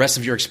was the rest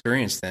of your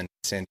experience then in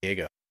San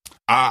Diego?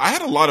 I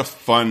had a lot of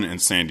fun in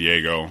San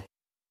Diego.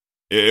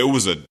 It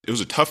was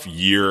a tough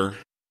year.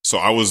 So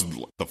I was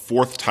the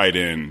fourth tight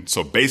end.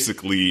 So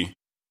basically,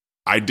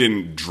 I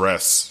didn't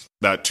dress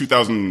that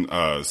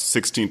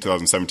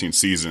 2016-2017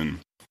 season.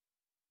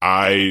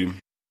 I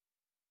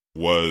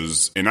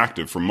was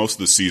inactive for most of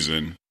the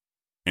season.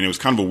 And it was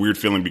kind of a weird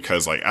feeling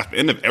because like at the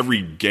end of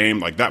every game,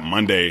 like that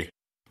Monday,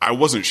 I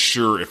wasn't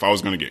sure if I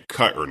was going to get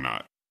cut or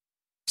not.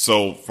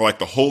 So for like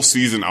the whole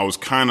season, I was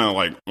kind of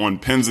like on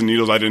pins and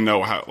needles. I didn't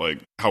know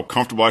how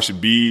comfortable I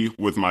should be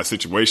with my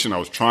situation. I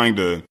was trying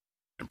to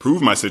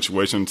improve my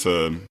situation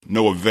to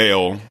no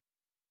avail,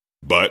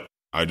 but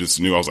I just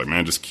knew I was like,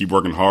 man, just keep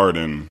working hard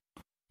and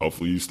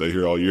hopefully you stay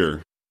here all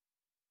year.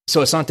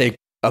 So Asante,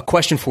 a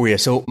question for you.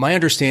 So my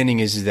understanding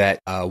is that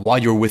while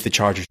you were with the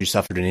Chargers, you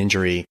suffered an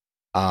injury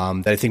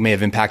that I think may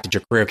have impacted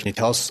your career. Can you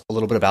tell us a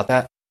little bit about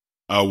that?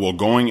 Well,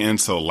 going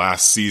into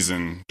last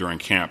season during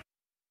camp,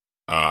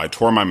 I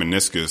tore my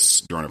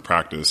meniscus during a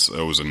practice.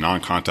 It was a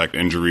non-contact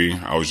injury.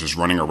 I was just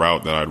running a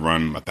route that I'd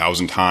run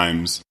 1,000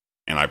 times,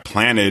 and I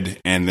planted,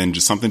 and then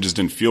something just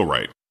didn't feel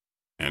right.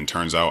 And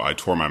turns out I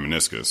tore my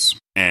meniscus.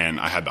 And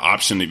I had the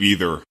option of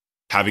either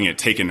having it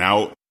taken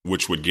out,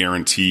 which would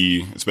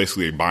guarantee, it's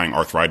basically buying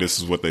arthritis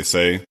is what they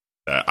say,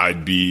 that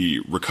I'd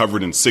be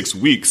recovered in 6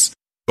 weeks,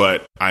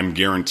 but I'm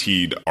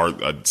guaranteed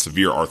a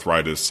severe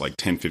arthritis like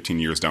 10, 15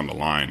 years down the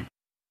line.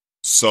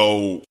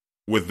 So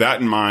with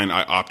that in mind,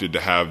 I opted to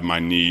have my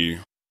knee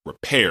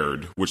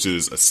repaired, which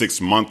is a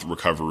 6-month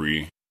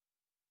recovery,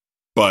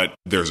 but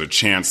there's a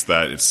chance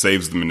that it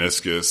saves the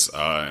meniscus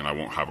and I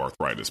won't have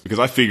arthritis. Because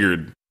I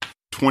figured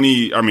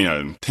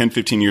 10,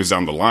 15 years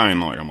down the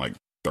line, like I'm like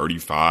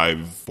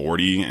 35,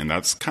 40, and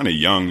that's kind of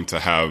young to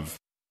have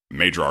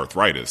major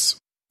arthritis.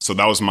 So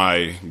that was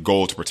my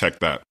goal, to protect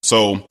that.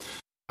 So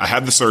I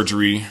had the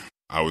surgery.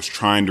 I was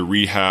trying to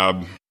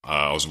rehab.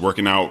 I was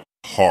working out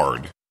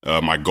hard.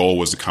 My goal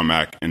was to come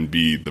back and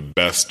be the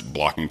best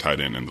blocking tight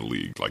end in the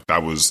league. Like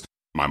that was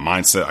my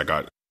mindset. I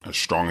got as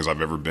strong as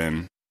I've ever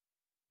been.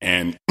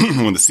 And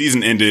when the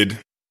season ended,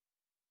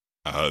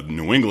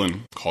 New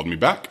England called me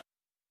back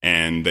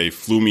and they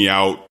flew me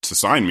out to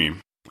sign me.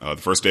 The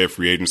first day of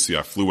free agency,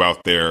 I flew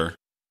out there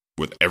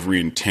with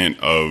every intent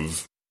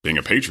of being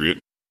a Patriot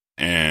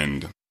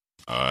and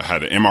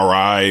had an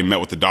MRI, met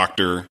with the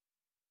doctor.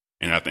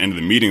 And at the end of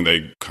the meeting,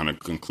 they kind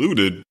of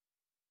concluded,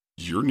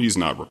 your knee's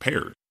not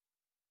repaired,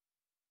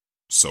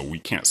 so we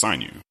can't sign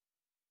you.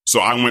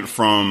 So I went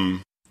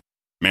from,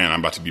 man,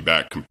 I'm about to be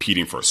back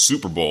competing for a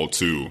Super Bowl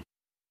to,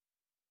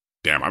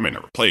 damn, I may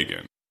never play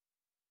again.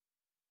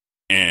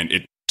 And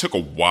it took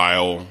a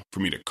while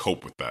for me to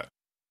cope with that.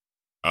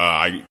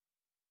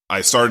 I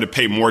started to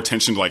pay more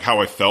attention to like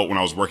how I felt when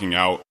I was working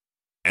out.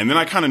 And then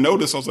I kind of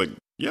noticed, I was like,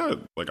 yeah,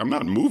 like I'm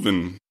not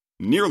moving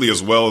nearly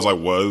as well as I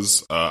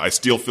was. I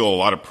still feel a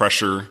lot of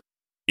pressure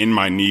in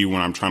my knee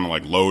when I'm trying to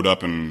like load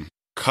up and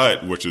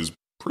cut, which is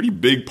pretty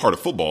big part of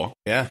football.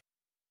 Yeah.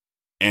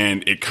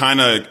 And it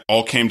kind of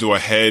all came to a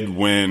head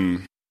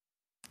when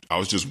I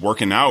was just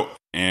working out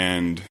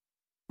and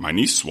my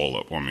knee swelled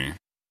up on me.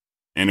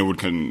 And it would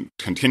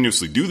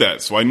continuously do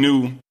that. So I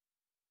knew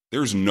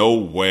there's no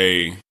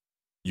way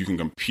you can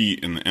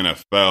compete in the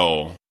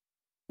NFL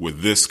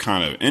with this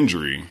kind of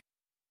injury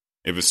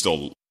if it's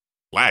still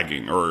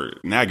lagging or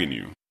nagging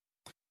you.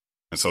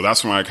 And so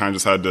that's when I kind of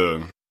just had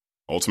to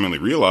ultimately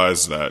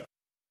realize that,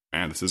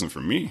 man, this isn't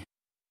for me.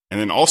 And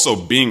then also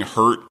being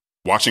hurt,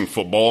 watching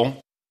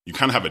football, you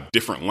kind of have a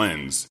different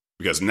lens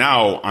because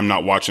now I'm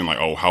not watching like,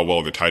 oh, how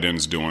well the tight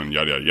end's doing,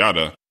 yada, yada,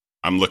 yada.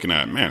 I'm looking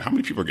at, man, how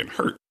many people are getting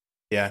hurt?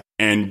 Yeah.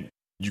 And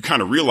you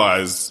kind of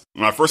realize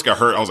when I first got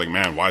hurt, I was like,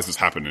 man, why is this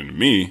happening to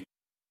me?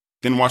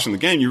 Then watching the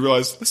game, you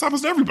realize this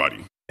happens to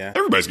everybody. Yeah.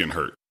 Everybody's getting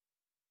hurt.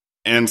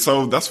 And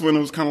so that's when it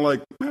was kind of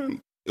like, man,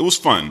 it was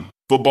fun.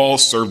 Football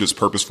served its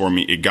purpose for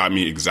me. It got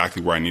me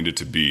exactly where I needed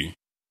to be.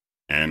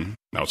 And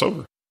now it's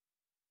over.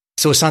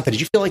 So Asante, did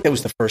you feel like that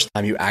was the first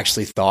time you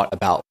actually thought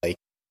about like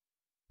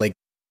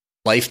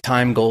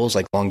lifetime goals,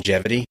 like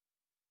longevity,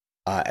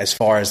 as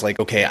far as like,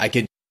 okay, I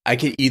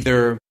could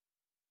either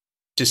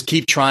just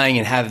keep trying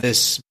and have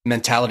this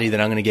mentality that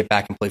I'm going to get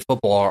back and play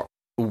football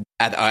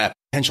at a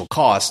potential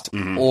cost,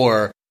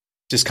 or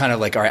just kind of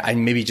like, all right, I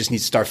maybe just need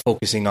to start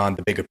focusing on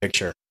the bigger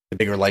picture, the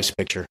bigger life's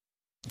picture.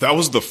 That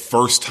was the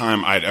first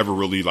time I'd ever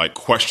really like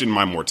questioned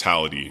my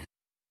mortality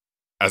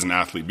as an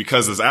athlete,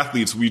 because as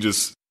athletes,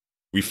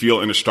 we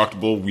feel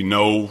indestructible. We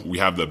know we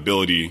have the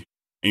ability,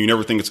 and you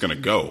never think it's going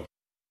to go.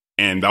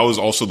 And that was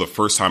also the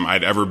first time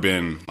I'd ever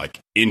been like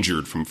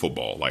injured from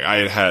football. Like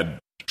I had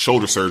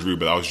shoulder surgery,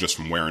 but that was just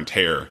from wear and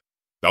tear.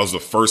 That was the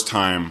first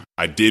time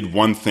I did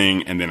one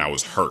thing and then I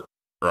was hurt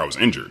or I was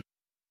injured.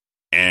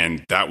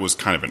 And that was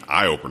kind of an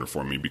eye opener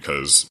for me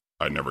because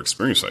I'd never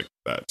experienced like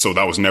that. So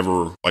that was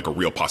never like a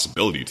real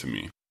possibility to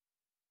me.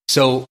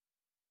 So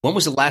when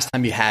was the last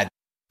time you had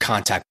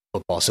contact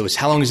with football? So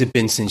how long has it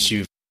been since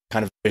you've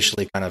kind of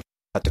officially kind of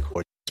cut the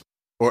cord,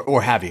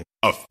 or have you?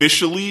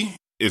 Officially,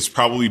 it's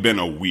probably been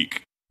a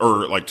week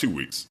or like 2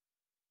 weeks.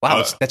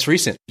 Wow, that's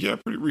recent. Yeah,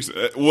 pretty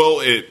recent.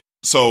 Well,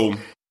 so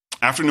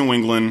after New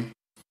England,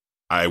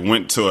 I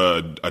went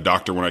to a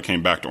doctor when I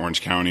came back to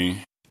Orange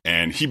County,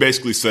 and he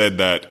basically said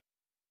that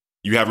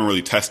you haven't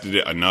really tested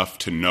it enough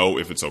to know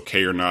if it's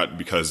okay or not,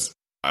 because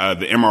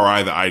the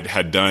MRI that I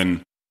had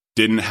done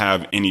didn't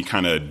have any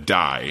kind of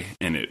dye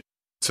in it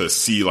to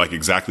see like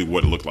exactly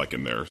what it looked like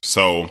in there.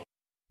 So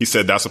he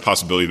said that's a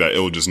possibility that it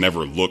will just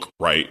never look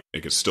right.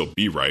 It could still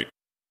be right.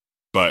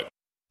 But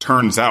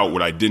turns out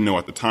what I didn't know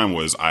at the time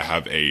was I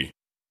have a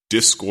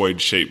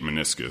discoid-shaped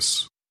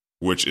meniscus,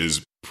 which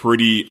is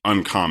pretty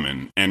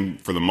uncommon.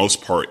 And for the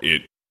most part,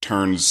 it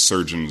turns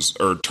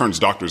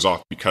doctors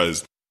off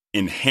because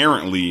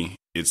inherently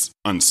it's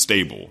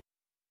unstable.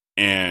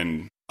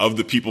 And of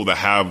the people that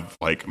have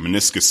like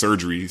meniscus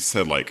surgery, he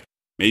said like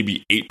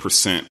maybe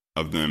 8%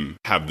 of them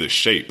have this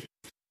shape.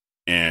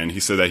 And he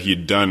said that he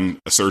had done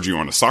a surgery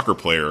on a soccer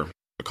player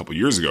a couple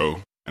years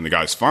ago, and the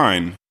guy's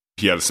fine.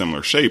 He had a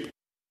similar shape.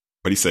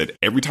 But he said,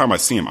 every time I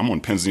see him, I'm on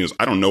pins and needles.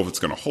 I don't know if it's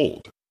going to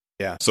hold.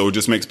 Yeah. So it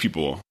just makes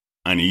people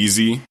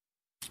uneasy.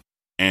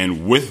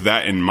 And with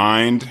that in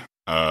mind,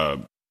 I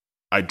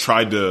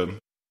tried to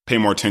pay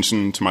more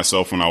attention to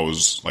myself when I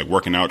was like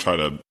working out, try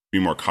to be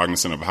more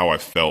cognizant of how I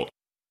felt.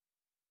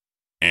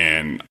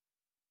 And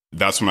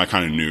that's when I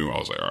kind of knew. I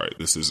was like, all right,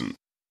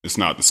 it's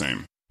not the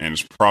same. And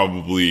it's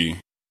probably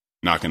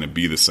not going to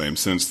be the same.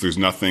 Since there's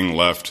nothing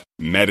left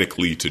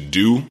medically to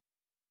do,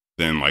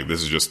 then like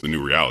this is just the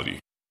new reality.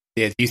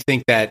 Yeah. Do you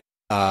think that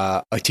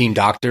a team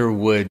doctor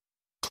would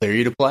clear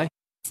you to play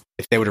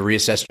if they were to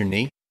reassess your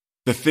knee?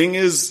 The thing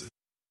is,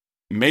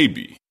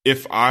 maybe.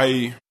 If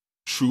I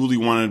truly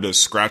wanted to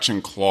scratch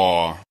and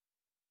claw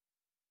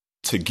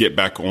to get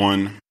back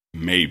on,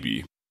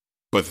 maybe.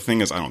 But the thing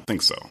is, I don't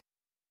think so.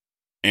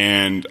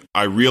 And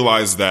I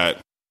realized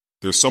that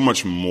there's so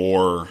much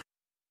more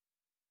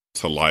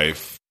to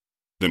life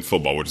than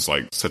football, which is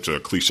like such a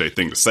cliche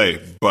thing to say.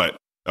 But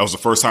that was the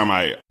first time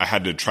I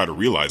had to try to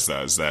realize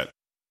that, is that,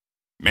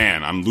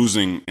 man, I'm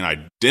losing an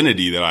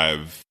identity that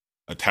I've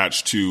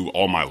attached to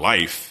all my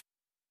life,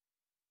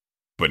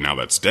 but now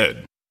that's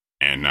dead.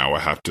 And now I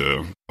have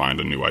to find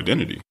a new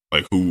identity.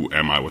 Like, who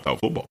am I without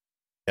football?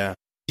 Yeah.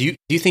 Do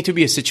you think there'd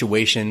be a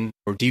situation,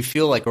 or do you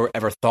feel like, or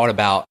ever thought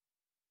about,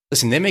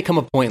 listen, there may come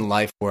a point in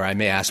life where I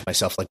may ask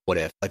myself, like, what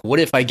if? Like, what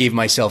if I gave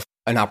myself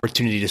an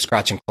opportunity to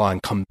scratch and claw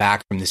and come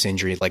back from this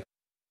injury? Like,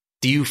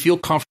 do you feel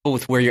comfortable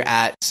with where you're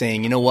at,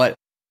 saying, you know what?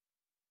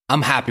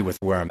 I'm happy with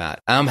where I'm at.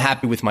 I'm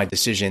happy with my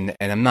decision,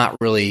 and I'm not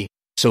really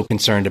so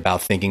concerned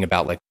about thinking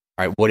about, like,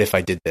 all right, what if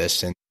I did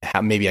this and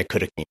how maybe I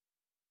could have came?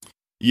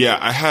 Yeah,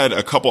 I had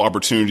a couple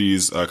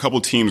opportunities. A couple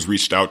teams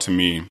reached out to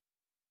me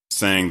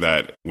saying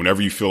that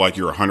whenever you feel like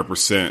you're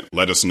 100%,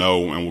 let us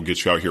know and we'll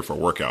get you out here for a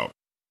workout.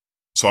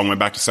 So I went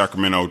back to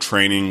Sacramento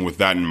training with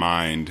that in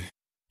mind.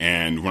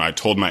 And when I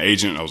told my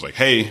agent, I was like,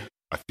 hey,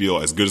 I feel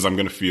as good as I'm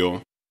going to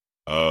feel.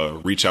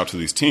 Reach out to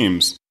these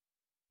teams.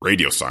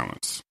 Radio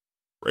silence.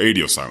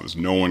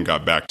 No one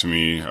got back to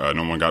me.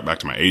 No one got back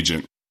to my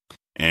agent.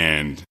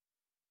 And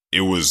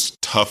it was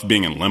tough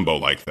being in limbo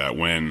like that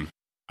when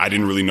I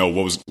didn't really know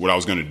what I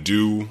was going to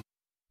do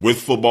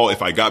with football.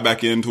 If I got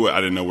back into it,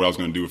 I didn't know what I was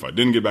going to do if I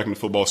didn't get back into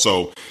football.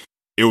 So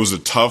it was a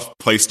tough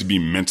place to be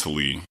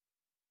mentally.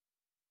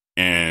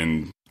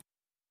 And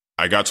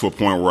I got to a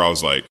point where I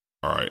was like,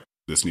 all right,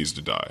 this needs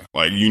to die.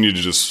 Like, you need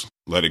to just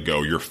let it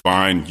go. You're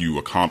fine. You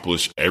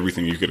accomplished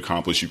everything you could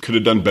accomplish. You could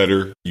have done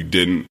better. You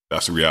didn't.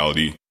 That's the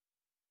reality.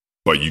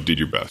 But you did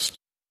your best.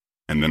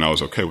 And then I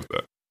was okay with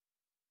that.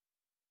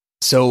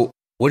 So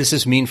what does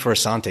this mean for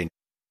Asante?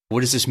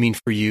 What does this mean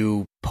for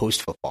you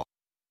post-football?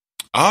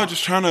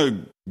 Just trying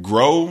to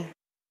grow.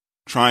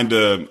 I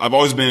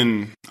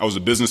was a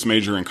business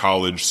major in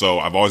college, so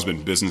I've always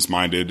been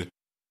business-minded.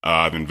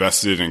 I've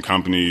invested in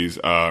companies,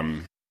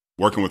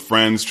 working with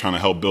friends, trying to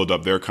help build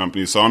up their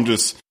companies. So I'm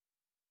just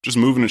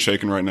moving and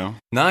shaking right now.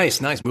 Nice.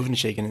 Moving and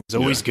shaking is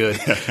always good.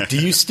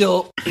 Do you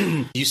still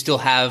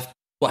have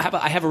Well,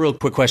 I have a real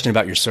quick question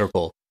about your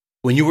circle.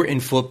 When you were in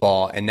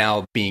football and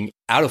now being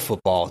out of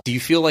football, do you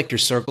feel like your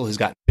circle has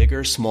gotten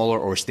bigger, smaller,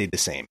 or stayed the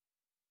same?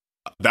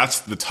 That's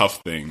the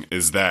tough thing,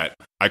 is that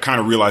I kind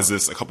of realized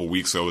this a couple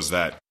weeks ago, is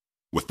that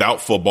without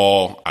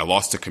football, I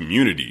lost a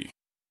community.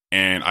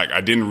 And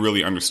I didn't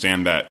really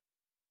understand that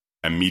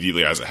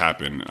immediately as it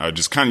happened. I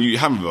just kind of, you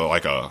have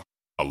like a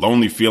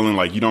lonely feeling,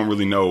 like you don't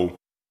really know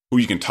who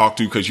you can talk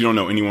to because you don't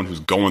know anyone who's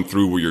going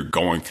through what you're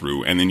going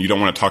through. And then you don't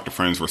want to talk to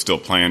friends who are still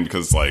playing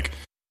because like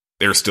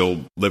they're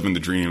still living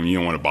the dream and you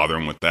don't want to bother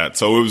them with that.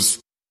 So it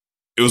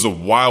was a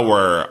while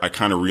where I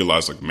kind of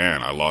realized like,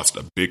 man, I lost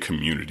a big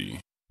community.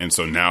 And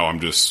so now I'm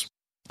just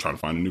trying to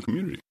find a new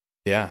community.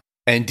 Yeah.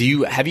 And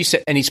have you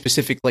set any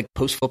specific like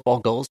post-football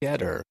goals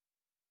yet, or?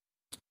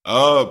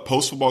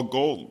 Post-football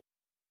goal,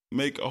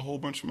 make a whole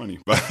bunch of money.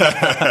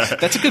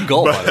 That's a good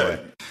goal, by the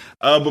way.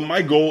 But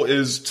my goal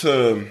is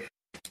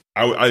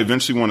I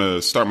eventually want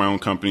to start my own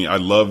company. I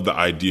love the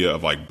idea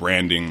of like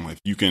branding. Like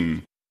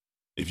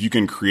if you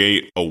can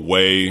create a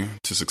way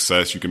to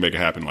success, you can make it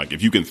happen. Like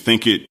if you can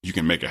think it, you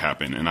can make it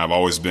happen. And I've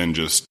always been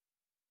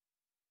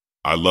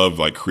I love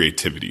like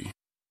creativity.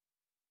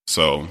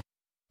 So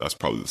that's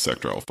probably the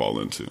sector I'll fall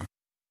into.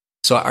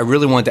 So I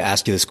really wanted to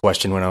ask you this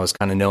question when I was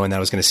kind of knowing that I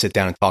was going to sit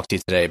down and talk to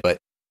you today, but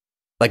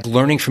like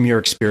learning from your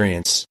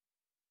experience,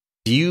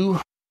 is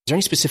there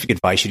any specific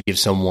advice you'd give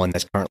someone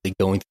that's currently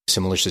going through a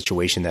similar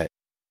situation that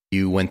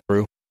you went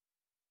through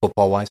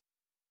football-wise?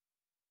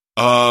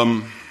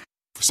 For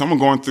someone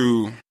going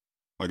through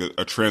like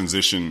a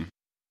transition,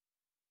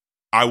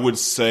 I would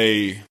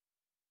say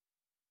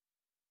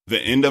the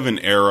end of an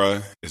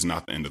era is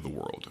not the end of the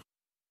world.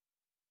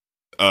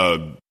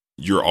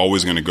 You're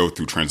always going to go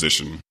through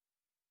transition.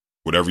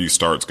 Whatever you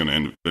start is going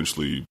to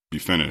eventually be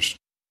finished.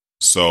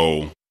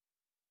 So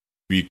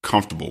be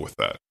comfortable with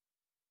that.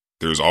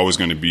 There's always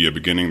going to be a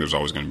beginning. There's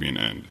always going to be an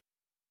end.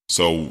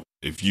 So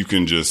if you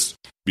can just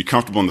be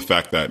comfortable in the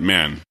fact that,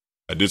 man,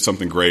 I did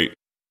something great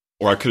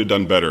or I could have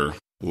done better,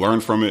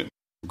 learn from it,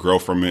 grow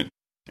from it,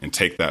 and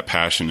take that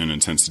passion and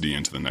intensity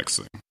into the next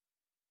thing.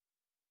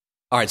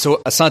 All right.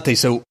 So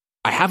Asante,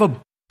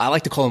 I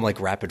like to call them like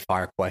rapid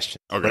fire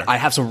questions. Okay. But I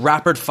have some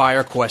rapid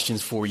fire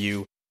questions for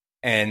you.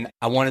 And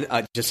I wanted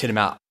to just hit him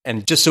out.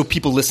 And just so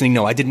people listening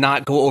know, I did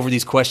not go over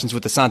these questions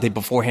with Asante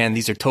beforehand.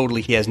 These are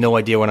he has no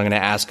idea what I'm going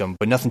to ask him,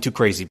 but nothing too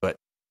crazy. But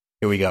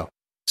here we go.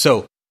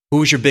 So who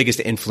was your biggest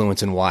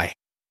influence and why?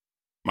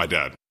 My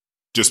dad.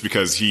 Just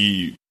because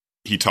he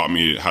taught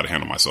me how to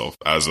handle myself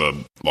as a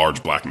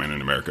large black man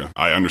in America.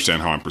 I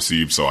understand how I'm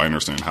perceived, so I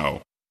understand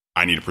how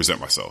I need to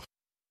present myself.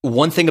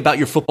 One thing about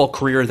your football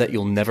career that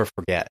you'll never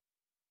forget?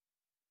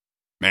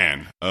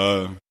 Man,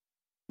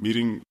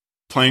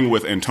 playing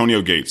with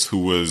Antonio Gates, who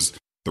was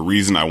the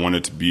reason I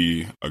wanted to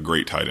be a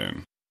great tight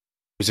end.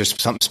 Was there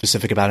something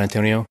specific about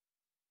Antonio?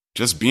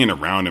 Just being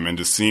around him and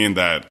just seeing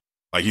that,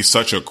 like, he's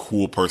such a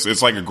cool person.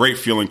 It's like a great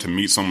feeling to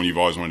meet someone you've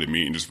always wanted to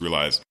meet and just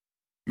realize,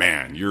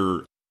 man,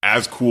 you're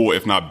as cool,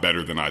 if not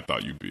better than I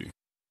thought you'd be.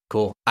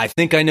 Cool. I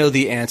think I know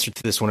the answer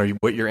to this one, or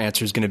what your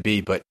answer is going to be,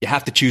 but you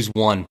have to choose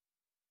one.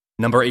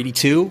 Number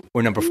 82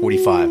 or number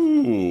 45?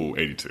 Ooh,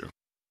 82.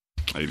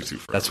 82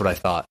 forever. That's what I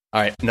thought.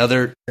 All right,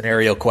 another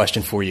scenario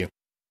question for you.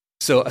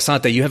 So,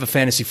 Asante, you have a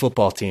fantasy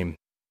football team,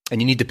 and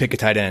you need to pick a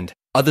tight end.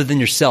 Other than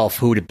yourself,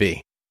 who would it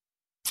be?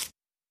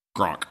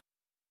 Gronk.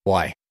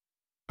 Why?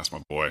 That's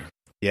my boy.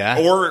 Yeah?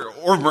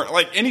 Or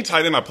like any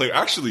tight end I play.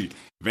 Actually,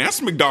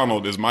 Vance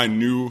McDonald is my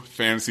new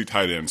fantasy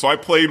tight end. So I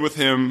played with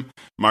him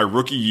my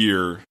rookie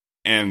year,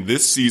 and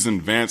this season,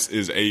 Vance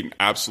is an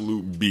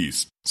absolute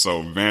beast.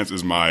 So Vance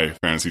is my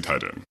fantasy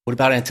tight end. What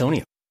about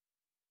Antonio?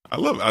 I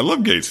love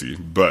Gatesy,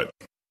 but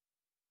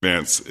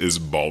Vance is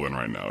balling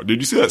right now. Did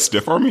you see that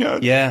stiff arm he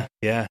had? Yeah.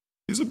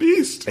 He's a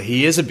beast.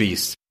 He is a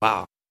beast.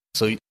 Wow.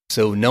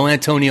 So no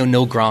Antonio,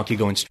 no Gronk, you're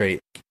going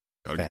straight.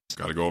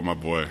 Gotta go with my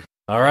boy.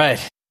 All right,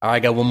 I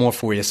got one more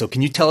for you. So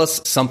can you tell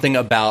us something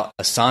about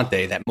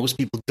Asante that most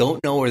people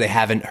don't know or they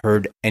haven't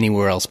heard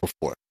anywhere else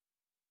before?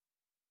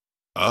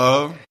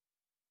 I'm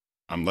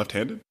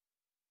left-handed.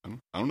 I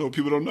don't know what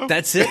people don't know.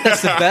 That's it?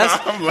 That's the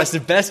best? That's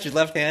the best? You're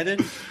left-handed?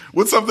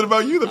 What's something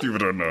about you that people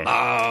don't know?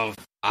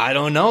 I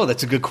don't know.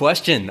 That's a good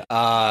question.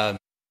 All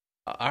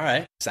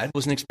right. So I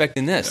wasn't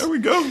expecting this. There we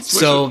go.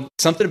 So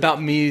something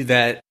about me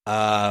that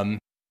I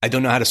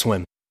don't know how to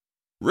swim.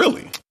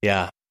 Really?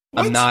 Yeah.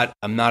 What?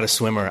 I'm not a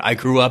swimmer. I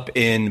grew up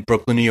in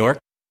Brooklyn, New York.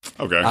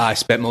 Okay. I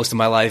spent most of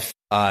my life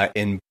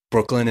in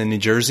Brooklyn and New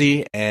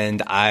Jersey,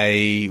 and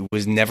I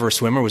was never a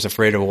swimmer, was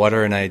afraid of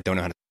water, and I don't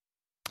know how to swim.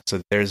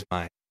 So there's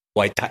my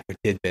white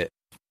tidbit.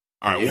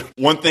 All right.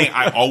 One thing,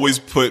 I always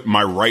put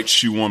my right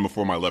shoe on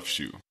before my left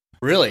shoe.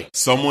 Really?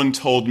 Someone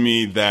told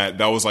me that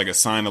was like a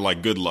sign of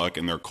like good luck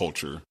in their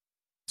culture.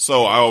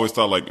 So I always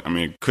thought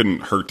it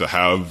couldn't hurt to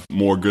have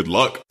more good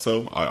luck.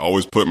 So I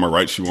always put my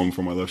right shoe on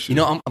before my left shoe. You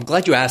know, I'm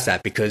glad you asked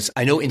that because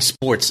I know in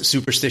sports,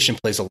 superstition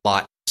plays a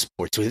lot in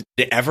sports. Did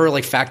it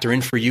ever factor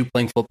in for you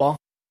playing football?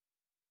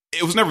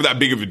 It was never that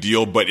big of a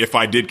deal, but if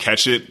I did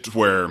catch it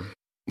where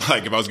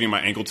Like if I was getting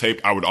my ankle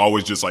taped, I would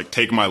always just like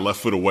take my left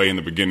foot away in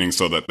the beginning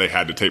so that they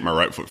had to tape my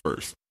right foot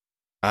first.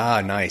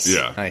 Ah, nice.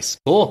 Yeah. Nice.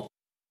 Cool.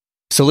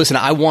 So listen,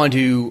 I want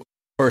to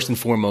first and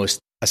foremost,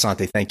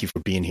 Asante, thank you for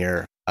being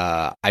here.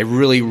 I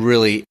really,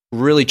 really,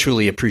 really,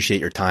 truly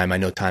appreciate your time. I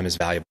know time is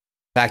valuable.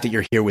 The fact that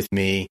you're here with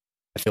me,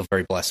 I feel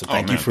very blessed. So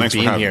thank you for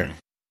being here. Me.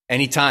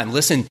 Anytime.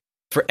 Listen,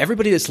 for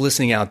everybody that's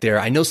listening out there,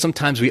 I know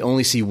sometimes we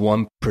only see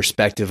one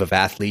perspective of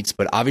athletes,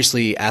 but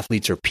obviously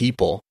athletes are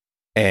people,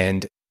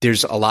 and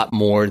there's a lot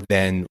more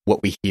than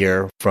what we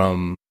hear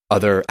from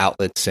other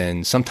outlets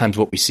and sometimes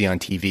what we see on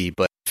TV.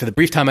 But for the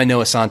brief time I know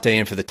Asante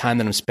and for the time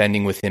that I'm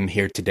spending with him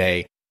here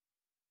today,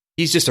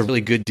 he's just a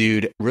really good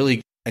dude.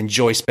 Really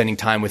enjoy spending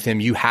time with him.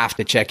 You have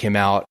to check him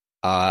out.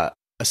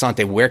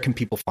 Asante, where can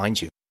people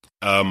find you?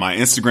 My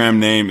Instagram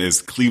name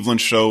is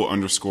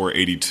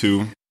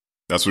ClevelandShow_82.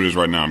 That's what it is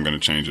right now. I'm going to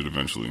change it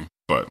eventually,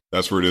 but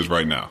that's where it is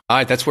right now. All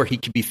right, that's where he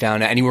can be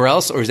found. Anywhere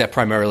else, or is that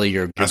primarily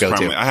your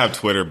go-to? I have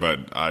Twitter,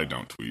 but I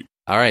don't tweet.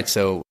 All right,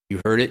 so you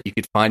heard it. You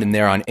could find him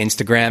there on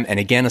Instagram. And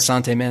again,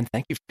 Asante, man,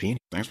 thank you for being here.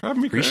 Thanks for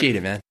having me. Appreciate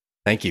it, man.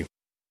 Thank you.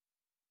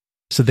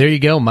 So there you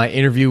go, my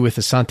interview with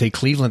Asante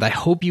Cleveland. I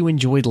hope you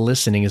enjoyed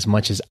listening as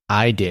much as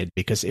I did,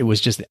 because it was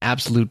just an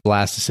absolute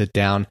blast to sit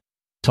down,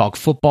 talk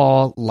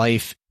football,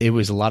 life. It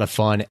was a lot of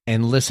fun.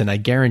 And listen, I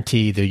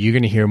guarantee that you're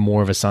going to hear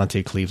more of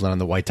Asante Cleveland on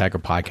the White Tiger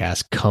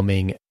podcast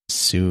coming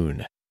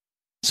soon.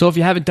 So if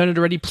you haven't done it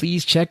already,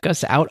 please check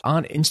us out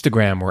on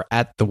Instagram. We're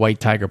at the White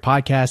Tiger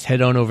Podcast.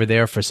 Head on over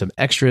there for some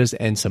extras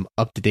and some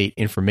up-to-date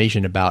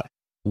information about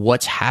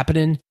what's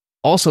happening.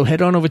 Also,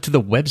 head on over to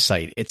the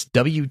website. It's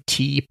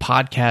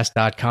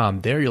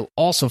WTpodcast.com. There you'll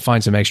also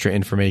find some extra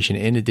information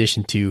in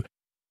addition to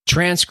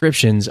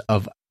transcriptions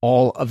of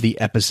all of the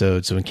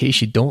episodes. So in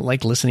case you don't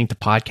like listening to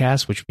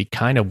podcasts, which would be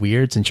kind of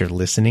weird since you're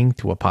listening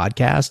to a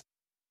podcast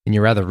and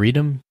you'd rather read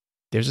them,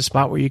 there's a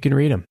spot where you can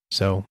read them.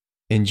 So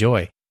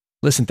enjoy.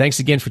 Listen, thanks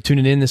again for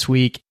tuning in this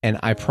week, and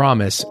I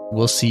promise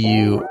we'll see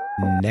you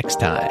next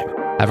time.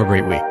 Have a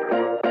great week.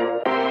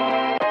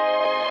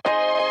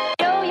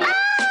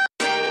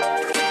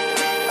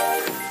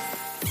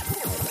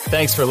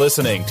 Thanks for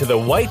listening to the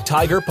White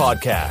Tiger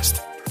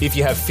Podcast. If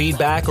you have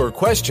feedback or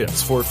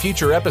questions for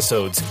future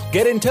episodes,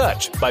 get in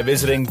touch by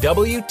visiting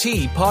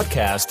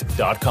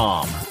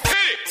WTpodcast.com.